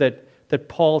word that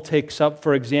Paul takes up,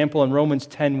 for example, in Romans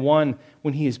 10:1,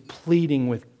 when he is pleading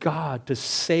with God to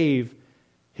save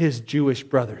his Jewish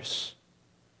brothers.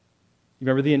 You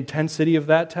remember the intensity of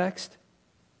that text?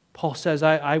 Paul says,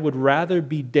 I would rather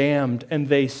be damned and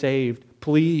they saved.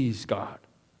 Please, God.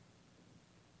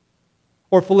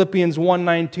 Or Philippians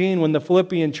 1:19, when the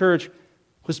Philippian church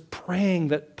was praying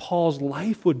that Paul's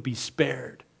life would be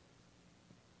spared.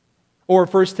 Or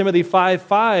 1 Timothy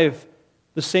 5:5,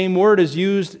 the same word is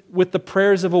used with the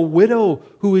prayers of a widow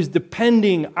who is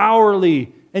depending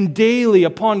hourly and daily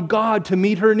upon God to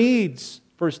meet her needs.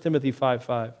 1 Timothy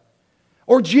 5:5.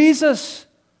 Or Jesus,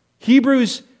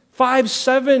 Hebrews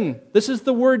 5:7. This is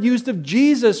the word used of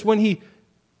Jesus when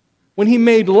he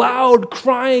made loud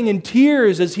crying and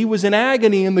tears as he was in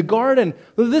agony in the garden.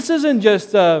 This isn't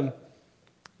just, a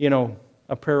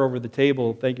prayer over the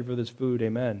table, thank you for this food,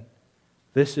 amen.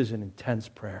 This is an intense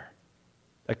prayer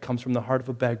that comes from the heart of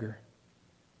a beggar,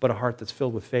 but a heart that's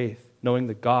filled with faith, knowing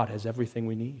that God has everything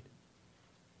we need.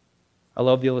 I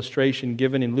love the illustration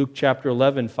given in Luke chapter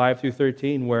 11,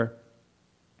 5-13, where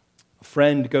a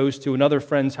friend goes to another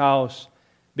friend's house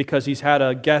because he's had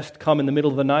a guest come in the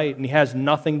middle of the night and he has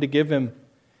nothing to give him.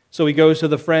 So he goes to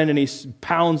the friend and he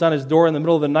pounds on his door in the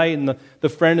middle of the night, and the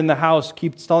friend in the house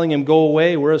keeps telling him, go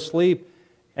away, we're asleep.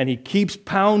 And he keeps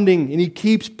pounding and he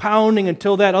keeps pounding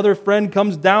until that other friend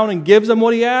comes down and gives him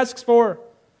what he asks for.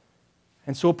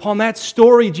 And so upon that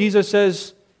story, Jesus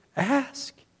says,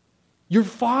 ask. Your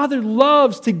Father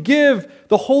loves to give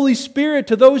the Holy Spirit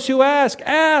to those who ask.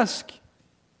 Ask.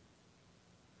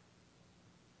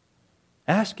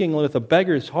 Asking with a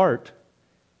beggar's heart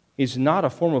is not a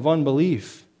form of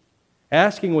unbelief.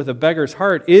 Asking with a beggar's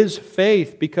heart is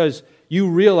faith because you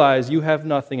realize you have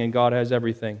nothing and God has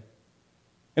everything.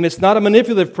 And it's not a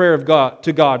manipulative prayer of God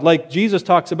to God, like Jesus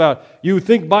talks about. You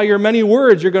think by your many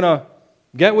words you're going to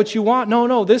get what you want.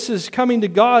 No. This is coming to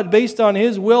God based on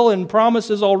His will and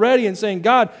promises already and saying,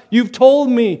 God, you've told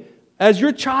me as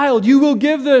your child you will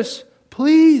give this.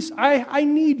 Please, I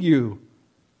need you.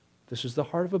 This is the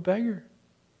heart of a beggar.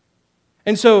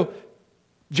 And so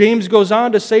James goes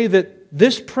on to say that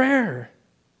this prayer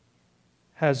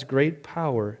has great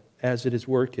power as it is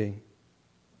working.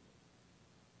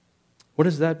 What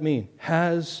does that mean?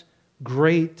 Has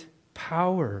great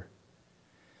power.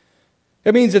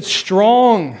 It means it's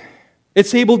strong.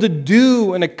 It's able to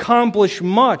do and accomplish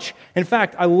much. In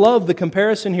fact, I love the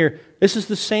comparison here. This is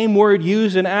the same word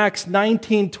used in Acts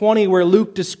 19:20 where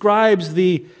Luke describes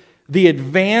the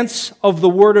advance of the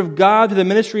Word of God to the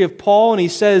ministry of Paul, and he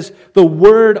says the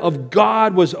Word of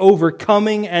God was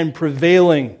overcoming and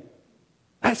prevailing.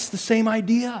 That's the same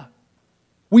idea.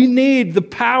 We need the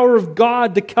power of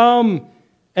God to come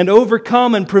and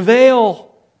overcome and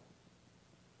prevail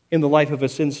in the life of a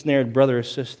sin-snared brother or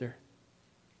sister.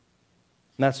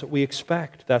 And that's what we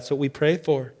expect. That's what we pray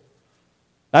for.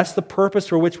 That's the purpose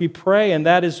for which we pray, and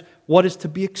that is what is to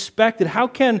be expected. How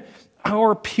can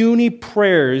our puny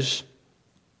prayers,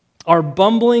 our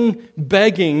bumbling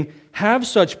begging, have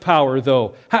such power,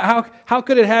 though? How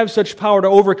could it have such power to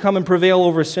overcome and prevail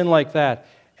over sin like that?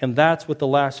 And that's what the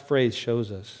last phrase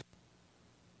shows us.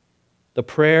 The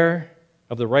prayer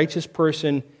of the righteous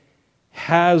person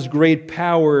has great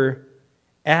power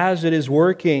as it is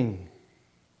working.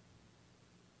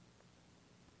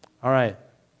 All right.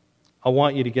 I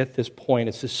want you to get this point.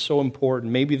 It's just so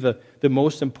important. Maybe the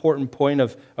most important point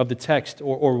of the text,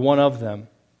 or one of them.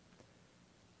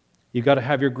 You've got to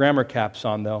have your grammar caps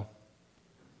on, though.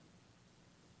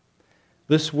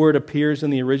 This word appears in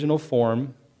the original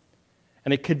form,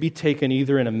 and it could be taken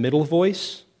either in a middle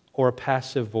voice or a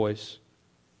passive voice.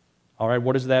 All right,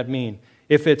 what does that mean?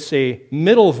 If it's a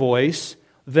middle voice,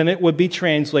 then it would be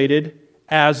translated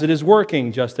as it is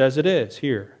working, just as it is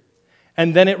here.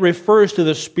 And then it refers to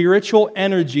the spiritual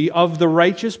energy of the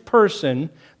righteous person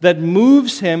that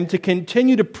moves him to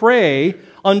continue to pray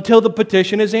until the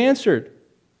petition is answered.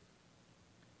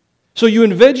 So you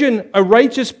envision a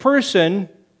righteous person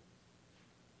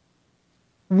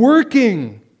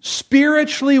working,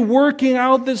 spiritually working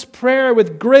out this prayer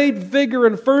with great vigor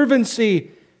and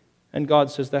fervency. And God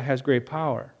says that has great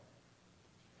power.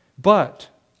 But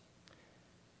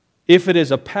if it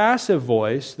is a passive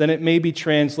voice, then it may be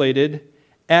translated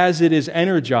as it is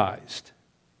energized.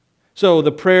 So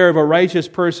the prayer of a righteous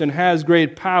person has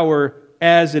great power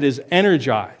as it is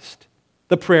energized.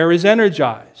 The prayer is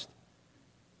energized.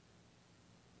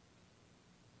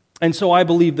 And so I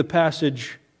believe the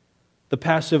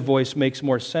passive voice makes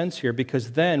more sense here,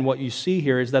 because then what you see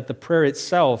here is that the prayer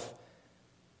itself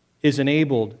is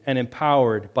enabled and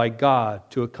empowered by God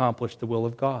to accomplish the will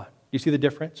of God. You see the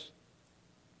difference?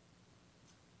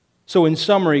 So in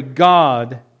summary,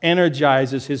 God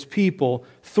energizes His people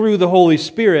through the Holy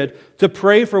Spirit to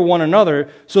pray for one another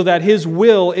so that His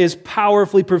will is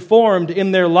powerfully performed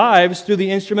in their lives through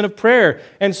the instrument of prayer.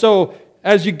 And so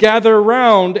as you gather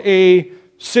around a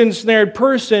sin-snared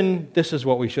person, this is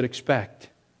what we should expect.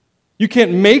 You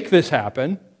can't make this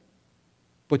happen,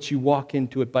 but you walk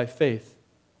into it by faith,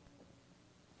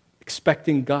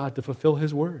 expecting God to fulfill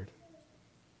His word.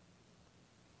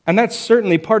 And that's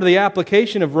certainly part of the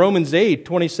application of Romans 8,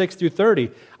 26 through 30.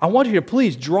 I want you to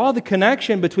please draw the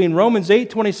connection between Romans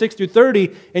 8, 26 through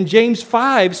 30 and James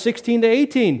 5, 16 to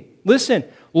 18. Listen,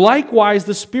 likewise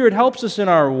the Spirit helps us in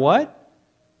our what?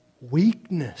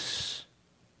 Weakness.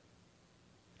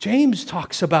 James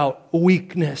talks about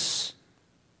weakness.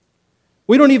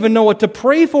 We don't even know what to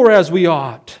pray for as we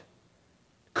ought.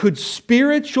 Could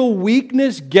spiritual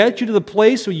weakness get you to the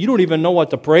place where you don't even know what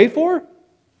to pray for?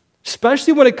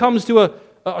 Especially when it comes to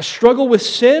a struggle with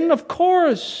sin? Of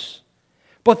course.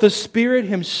 But the Spirit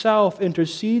Himself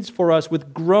intercedes for us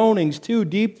with groanings too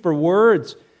deep for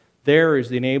words. There is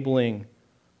the enabling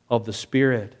of the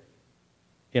Spirit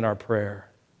in our prayer.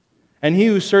 And He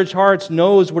who searches hearts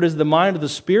knows what is the mind of the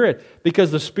Spirit, because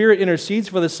the Spirit intercedes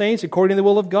for the saints according to the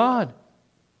will of God.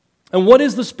 And what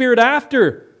is the Spirit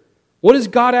after? What is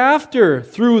God after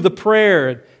through the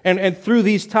prayer and through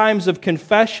these times of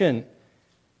confession?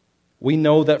 We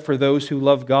know that for those who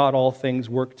love God, all things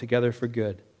work together for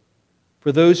good.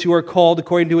 For those who are called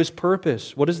according to His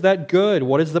purpose. What is that good?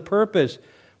 What is the purpose?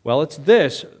 Well, it's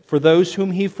this. For those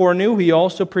whom He foreknew, He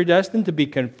also predestined to be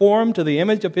conformed to the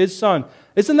image of His Son.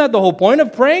 Isn't that the whole point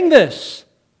of praying this?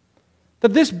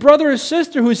 That this brother or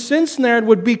sister who's sin-snared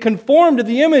would be conformed to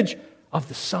the image of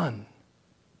the Son,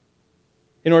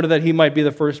 in order that he might be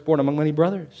the firstborn among many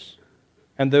brothers.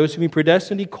 And those whom He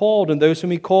predestined, He called. And those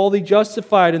whom He called, He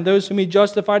justified. And those whom He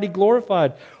justified, He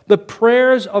glorified. The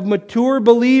prayers of mature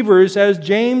believers, as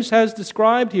James has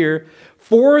described here,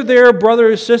 for their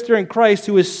brother or sister in Christ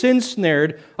who is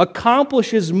sin-snared,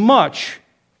 accomplishes much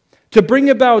to bring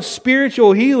about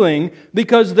spiritual healing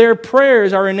because their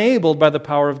prayers are enabled by the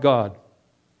power of God.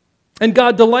 And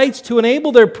God delights to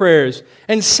enable their prayers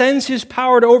and sends His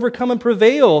power to overcome and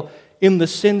prevail in the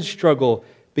sin struggle,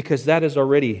 because that is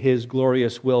already His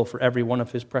glorious will for every one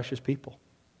of His precious people.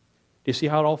 Do you see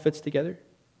how it all fits together?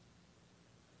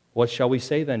 What shall we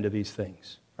say then to these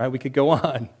things? Right? We could go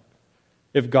on.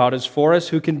 If God is for us,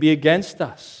 who can be against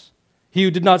us? He who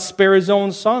did not spare His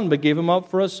own Son, but gave Him up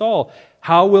for us all,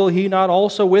 how will He not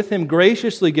also with Him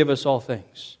graciously give us all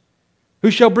things?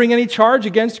 Who shall bring any charge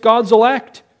against God's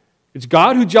elect? It's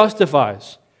God who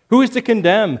justifies. Who is to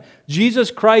condemn?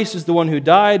 Jesus Christ is the one who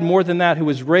died, more than that, who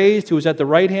was raised, who is at the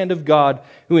right hand of God,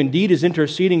 who indeed is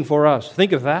interceding for us.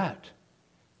 Think of that.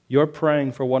 You're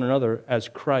praying for one another as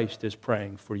Christ is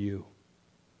praying for you.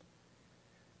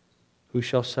 Who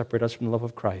shall separate us from the love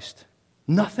of Christ?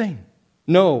 Nothing.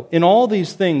 No, in all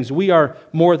these things we are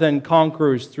more than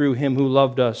conquerors through Him who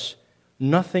loved us.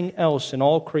 Nothing else in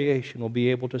all creation will be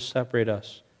able to separate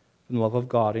us from the love of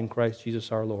God in Christ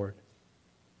Jesus our Lord.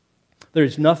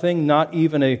 There's nothing, not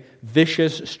even a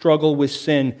vicious struggle with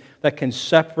sin, that can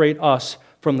separate us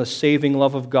from the saving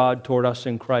love of God toward us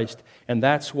in Christ. And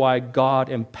that's why God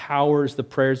empowers the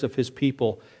prayers of His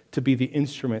people to be the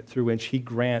instrument through which He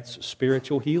grants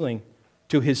spiritual healing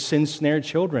to His sin-snared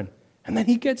children. And then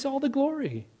He gets all the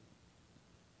glory.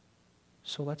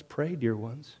 So let's pray, dear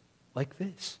ones, like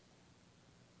this.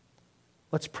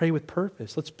 Let's pray with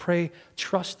purpose. Let's pray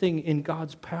trusting in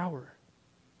God's power.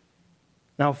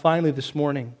 Now, finally, this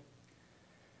morning,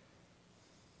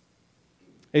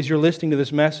 as you're listening to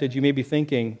this message, you may be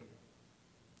thinking,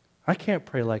 I can't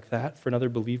pray like that for another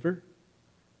believer.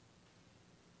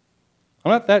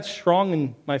 I'm not that strong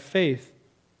in my faith.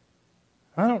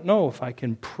 I don't know if I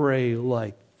can pray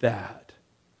like that.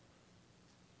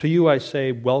 To you, I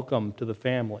say, welcome to the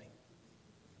family.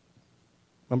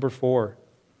 Number 4,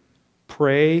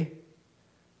 pray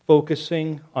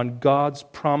focusing on God's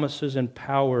promises and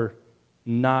power,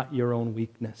 not your own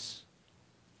weakness.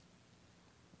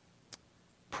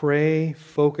 Pray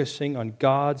focusing on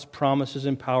God's promises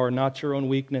and power, not your own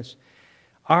weakness.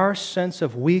 Our sense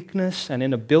of weakness and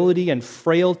inability and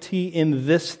frailty in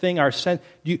this thing,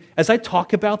 as I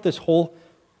talk about this whole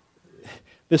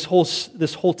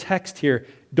text here,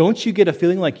 don't you get a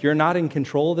feeling like you're not in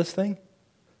control of this thing?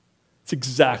 It's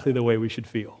exactly the way we should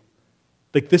feel.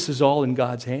 Like this is all in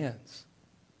God's hands.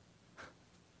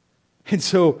 And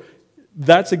so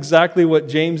that's exactly what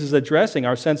James is addressing,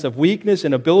 our sense of weakness,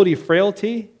 inability,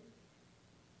 frailty.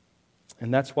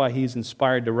 And that's why he's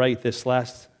inspired to write this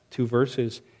last 2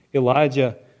 verses.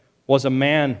 Elijah was a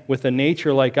man with a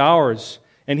nature like ours,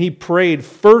 and he prayed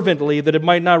fervently that it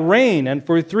might not rain. And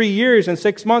for 3 years and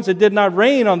 6 months it did not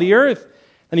rain on the earth.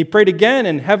 And he prayed again,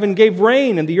 and heaven gave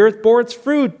rain, and the earth bore its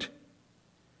fruit.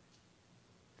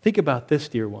 Think about this,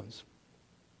 dear ones.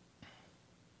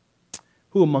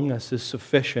 Who among us is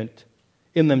sufficient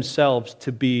in themselves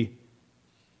to be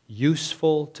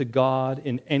useful to God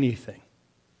in anything?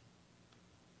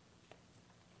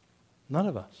 None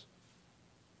of us.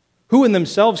 Who in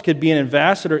themselves could be an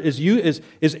ambassador, is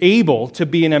able to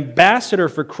be an ambassador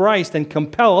for Christ and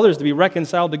compel others to be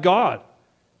reconciled to God?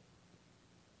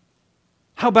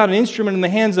 How about an instrument in the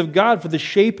hands of God for the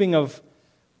shaping of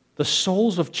the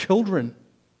souls of children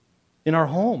in our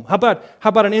home? How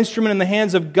about an instrument in the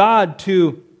hands of God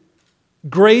to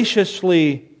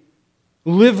graciously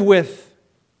live with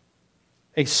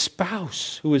a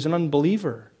spouse who is an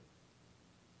unbeliever?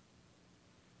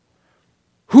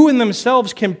 Who in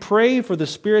themselves can pray for the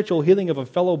spiritual healing of a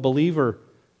fellow believer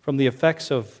from the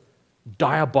effects of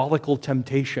diabolical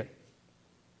temptation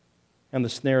and the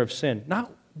snare of sin? Not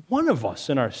one of us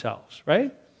in ourselves,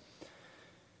 right?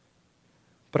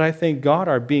 But I think God,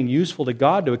 our being useful to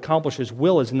God to accomplish His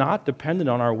will, is not dependent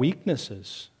on our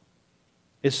weaknesses.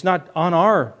 It's not on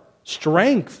our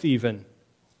strength even.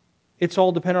 It's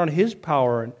all dependent on His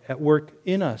power at work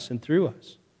in us and through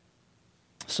us.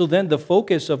 So then the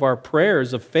focus of our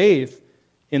prayers of faith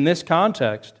in this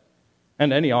context,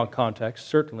 and any context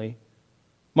certainly,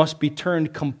 must be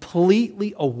turned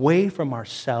completely away from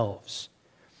ourselves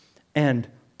and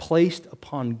placed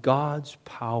upon God's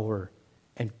power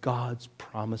and God's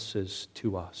promises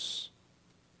to us.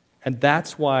 And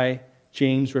that's why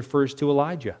James refers to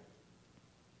Elijah.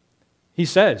 He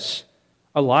says,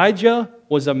 Elijah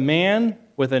was a man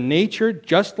with a nature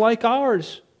just like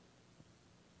ours.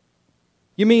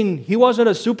 You mean he wasn't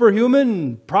a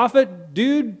superhuman prophet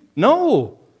dude?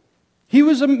 No. He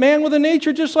was a man with a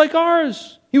nature just like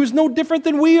ours. He was no different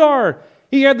than we are.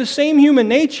 He had the same human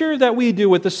nature that we do,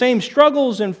 with the same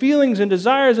struggles and feelings and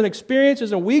desires and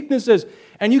experiences and weaknesses.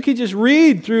 And you could just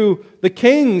read through the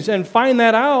Kings and find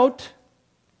that out. Do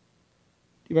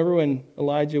you remember when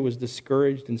Elijah was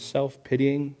discouraged and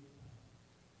self-pitying?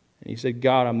 And he said,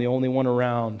 God, I'm the only one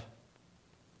around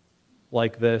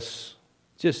like this.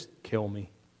 Just kill me.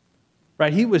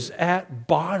 Right? He was at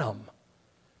bottom.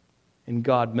 And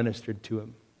God ministered to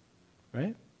him.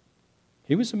 Right?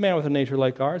 He was a man with a nature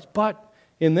like ours. But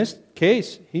in this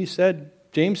case,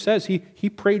 James says, he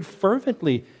prayed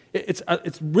fervently. It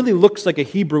really looks like a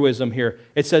Hebrewism here.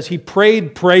 It says he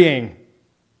prayed praying.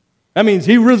 That means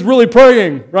he was really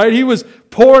praying, right? He was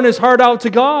pouring his heart out to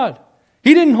God.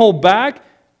 He didn't hold back.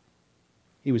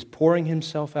 He was pouring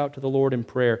himself out to the Lord in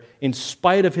prayer. In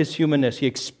spite of his humanness, he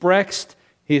expressed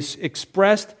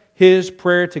his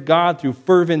prayer to God through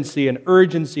fervency and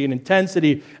urgency and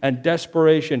intensity and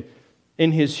desperation.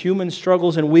 In his human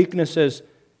struggles and weaknesses,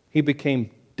 he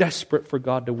became desperate for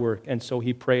God to work. And so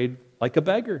he prayed like a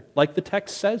beggar, like the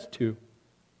text says to.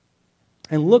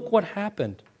 And look what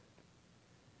happened.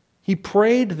 He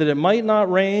prayed that it might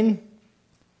not rain,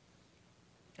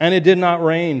 and it did not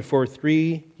rain for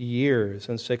 3 years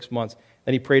and 6 months.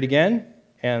 Then he prayed again,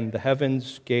 and the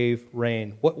heavens gave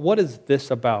rain. What is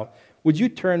this about? Would you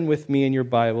turn with me in your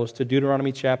Bibles to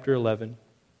Deuteronomy chapter 11?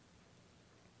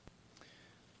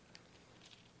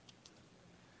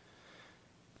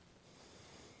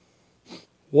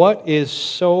 What is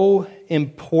so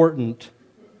important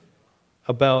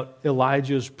about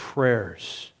Elijah's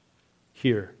prayers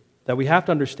here that we have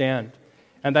to understand,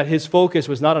 and that his focus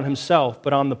was not on himself,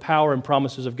 but on the power and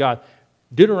promises of God?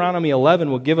 Deuteronomy 11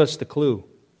 will give us the clue.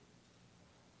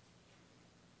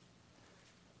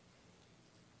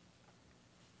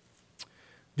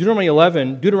 Deuteronomy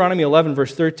 11,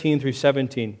 verse 13 through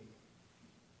 17.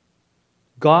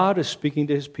 God is speaking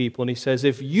to his people, and he says,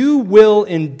 if you will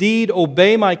indeed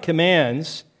obey my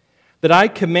commands that I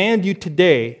command you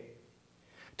today,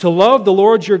 to love the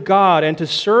Lord your God and to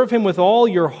serve him with all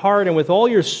your heart and with all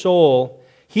your soul,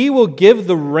 he will give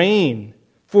the rain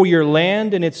for your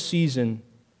land in its season,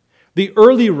 the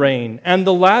early rain and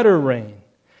the latter rain,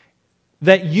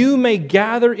 that you may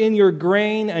gather in your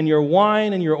grain and your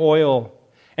wine and your oil.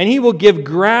 And he will give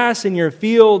grass in your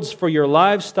fields for your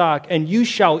livestock, and you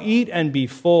shall eat and be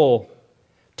full.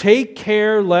 Take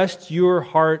care lest your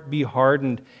heart be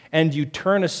hardened, and you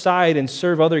turn aside and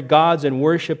serve other gods and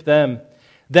worship them.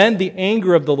 Then the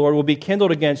anger of the Lord will be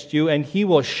kindled against you, and he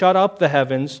will shut up the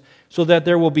heavens, so that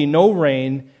there will be no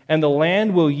rain, and the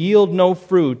land will yield no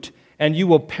fruit, and you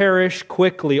will perish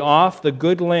quickly off the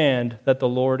good land that the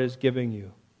Lord is giving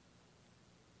you.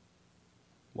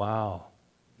 Wow.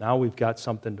 Now we've got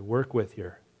something to work with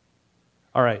here.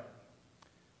 All right.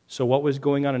 So what was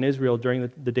going on in Israel during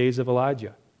the days of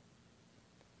Elijah?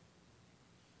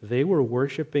 They were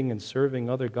worshiping and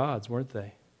serving other gods, weren't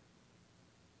they?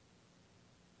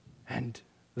 And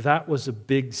that was a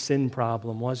big sin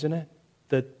problem, wasn't it?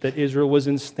 That Israel was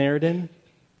ensnared in.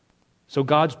 So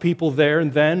God's people there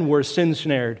and then were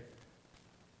sin-snared.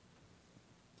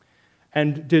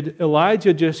 And did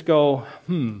Elijah just go,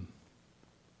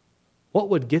 what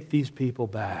would get these people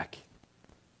back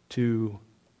to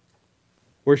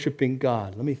worshiping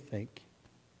God? Let me think.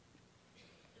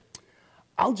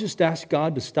 I'll just ask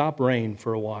God to stop rain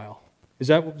for a while. Is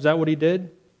that what he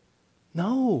did?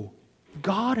 No.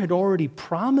 God had already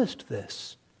promised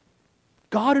this.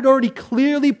 God had already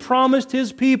clearly promised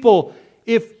his people,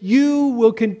 if you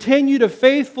will continue to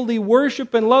faithfully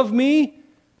worship and love me,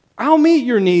 I'll meet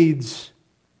your needs.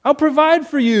 I'll provide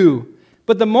for you.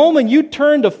 But the moment you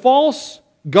turn to false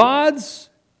gods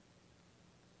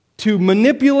to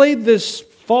manipulate this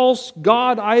false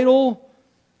god idol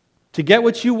to get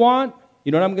what you want,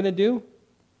 you know what I'm going to do?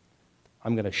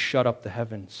 I'm going to shut up the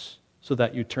heavens so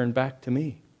that you turn back to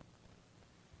me.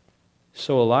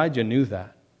 So Elijah knew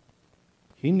that.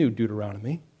 He knew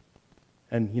Deuteronomy.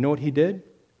 And you know what he did?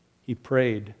 He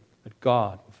prayed that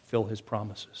God would fulfill his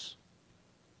promises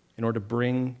in order to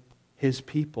bring his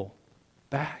people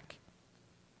back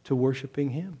to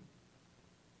worshiping him.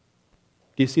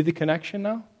 Do you see the connection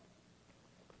now?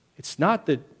 It's not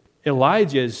that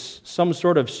Elijah is some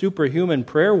sort of superhuman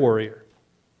prayer warrior.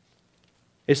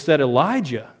 It's that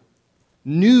Elijah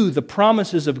knew the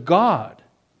promises of God,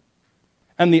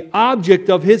 and the object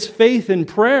of his faith in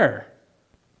prayer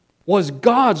was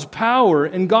God's power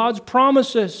and God's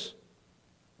promises.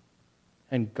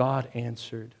 And God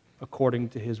answered according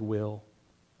to his will.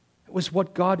 It was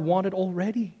what God wanted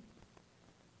already.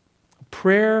 A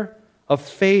prayer of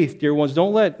faith, dear ones.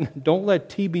 Don't let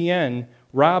TBN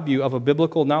rob you of a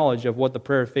biblical knowledge of what the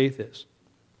prayer of faith is.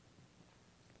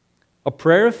 A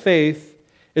prayer of faith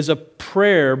is a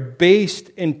prayer based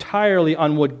entirely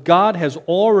on what God has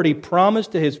already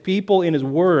promised to his people in his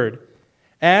word,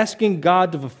 asking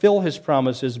God to fulfill his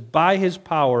promises by his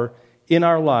power in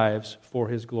our lives for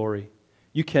his glory.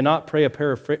 You cannot pray a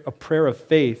prayer of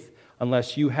faith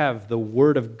unless you have the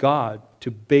word of God to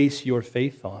base your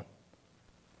faith on.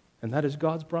 And that is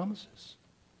God's promises.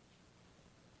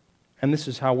 And this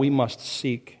is how we must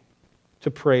seek to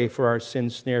pray for our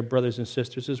sin-snared brothers and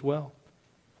sisters as well.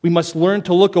 We must learn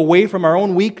to look away from our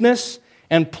own weakness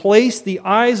and place the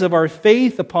eyes of our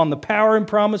faith upon the power and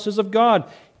promises of God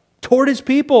toward his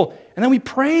people. And then we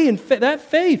pray in that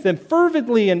faith and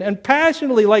fervently and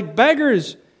passionately like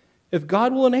beggars if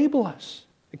God will enable us,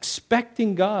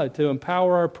 expecting God to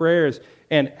empower our prayers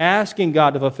and asking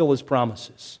God to fulfill his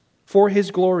promises for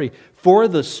his glory, for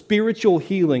the spiritual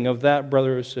healing of that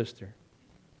brother or sister.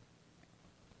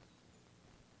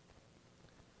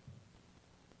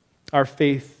 Our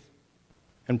faith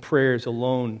and prayers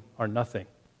alone are nothing.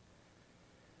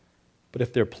 But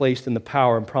if they're placed in the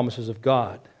power and promises of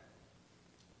God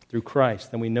through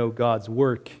Christ, then we know God's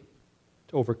work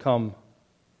to overcome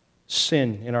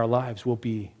sin in our lives will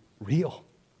be real.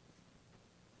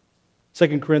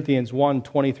 2 Corinthians 1,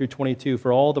 20 through 22,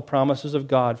 for all the promises of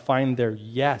God find their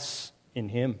yes in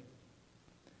him.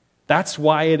 That's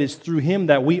why it is through him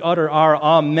that we utter our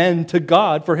amen to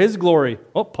God for his glory.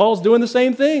 Well, Paul's doing the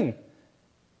same thing.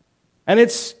 And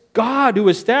it's God who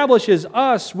establishes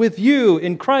us with you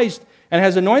in Christ and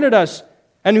has anointed us,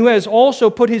 and who has also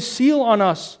put his seal on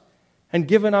us and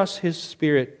given us his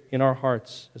Spirit in our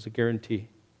hearts as a guarantee.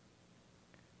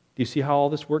 Do you see how all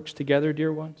this works together,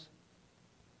 dear ones?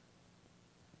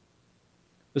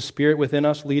 The Spirit within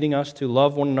us leading us to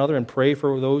love one another and pray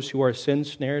for those who are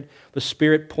sin-snared. The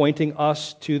Spirit pointing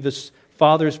us to the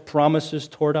Father's promises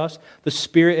toward us. The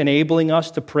Spirit enabling us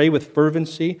to pray with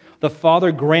fervency. The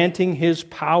Father granting his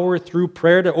power through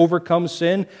prayer to overcome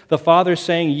sin. The Father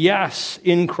saying yes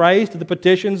in Christ to the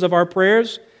petitions of our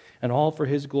prayers. And all for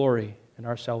his glory and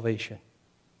our salvation.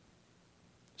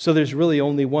 So there's really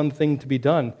only one thing to be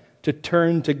done: to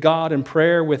turn to God in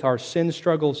prayer with our sin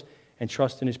struggles and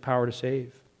trust in his power to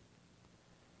save.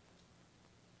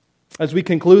 As we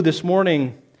conclude this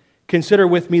morning, consider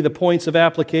with me the points of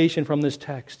application from this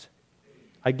text.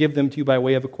 I give them to you by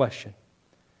way of a question.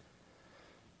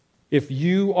 If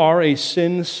you are a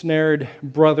sin-snared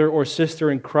brother or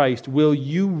sister in Christ, will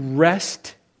you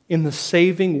rest in the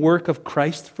saving work of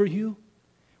Christ for you?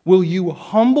 Will you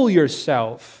humble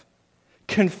yourself,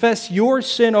 confess your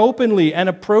sin openly and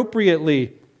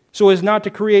appropriately so as not to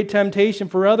create temptation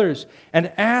for others,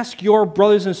 and ask your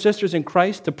brothers and sisters in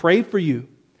Christ to pray for you?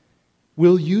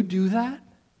 Will you do that?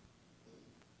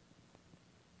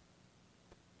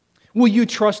 Will you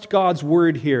trust God's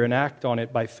word here and act on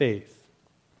it by faith?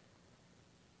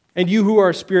 And you who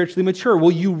are spiritually mature,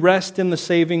 will you rest in the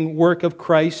saving work of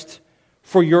Christ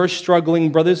for your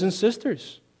struggling brothers and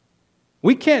sisters?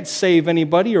 We can't save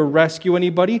anybody or rescue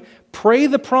anybody. Pray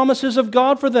the promises of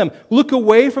God for them. Look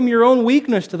away from your own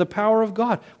weakness to the power of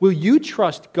God. Will you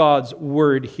trust God's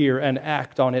word here and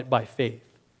act on it by faith?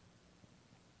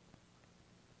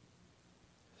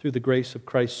 Through the grace of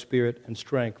Christ's Spirit and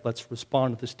strength, let's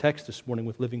respond to this text this morning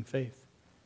with living faith.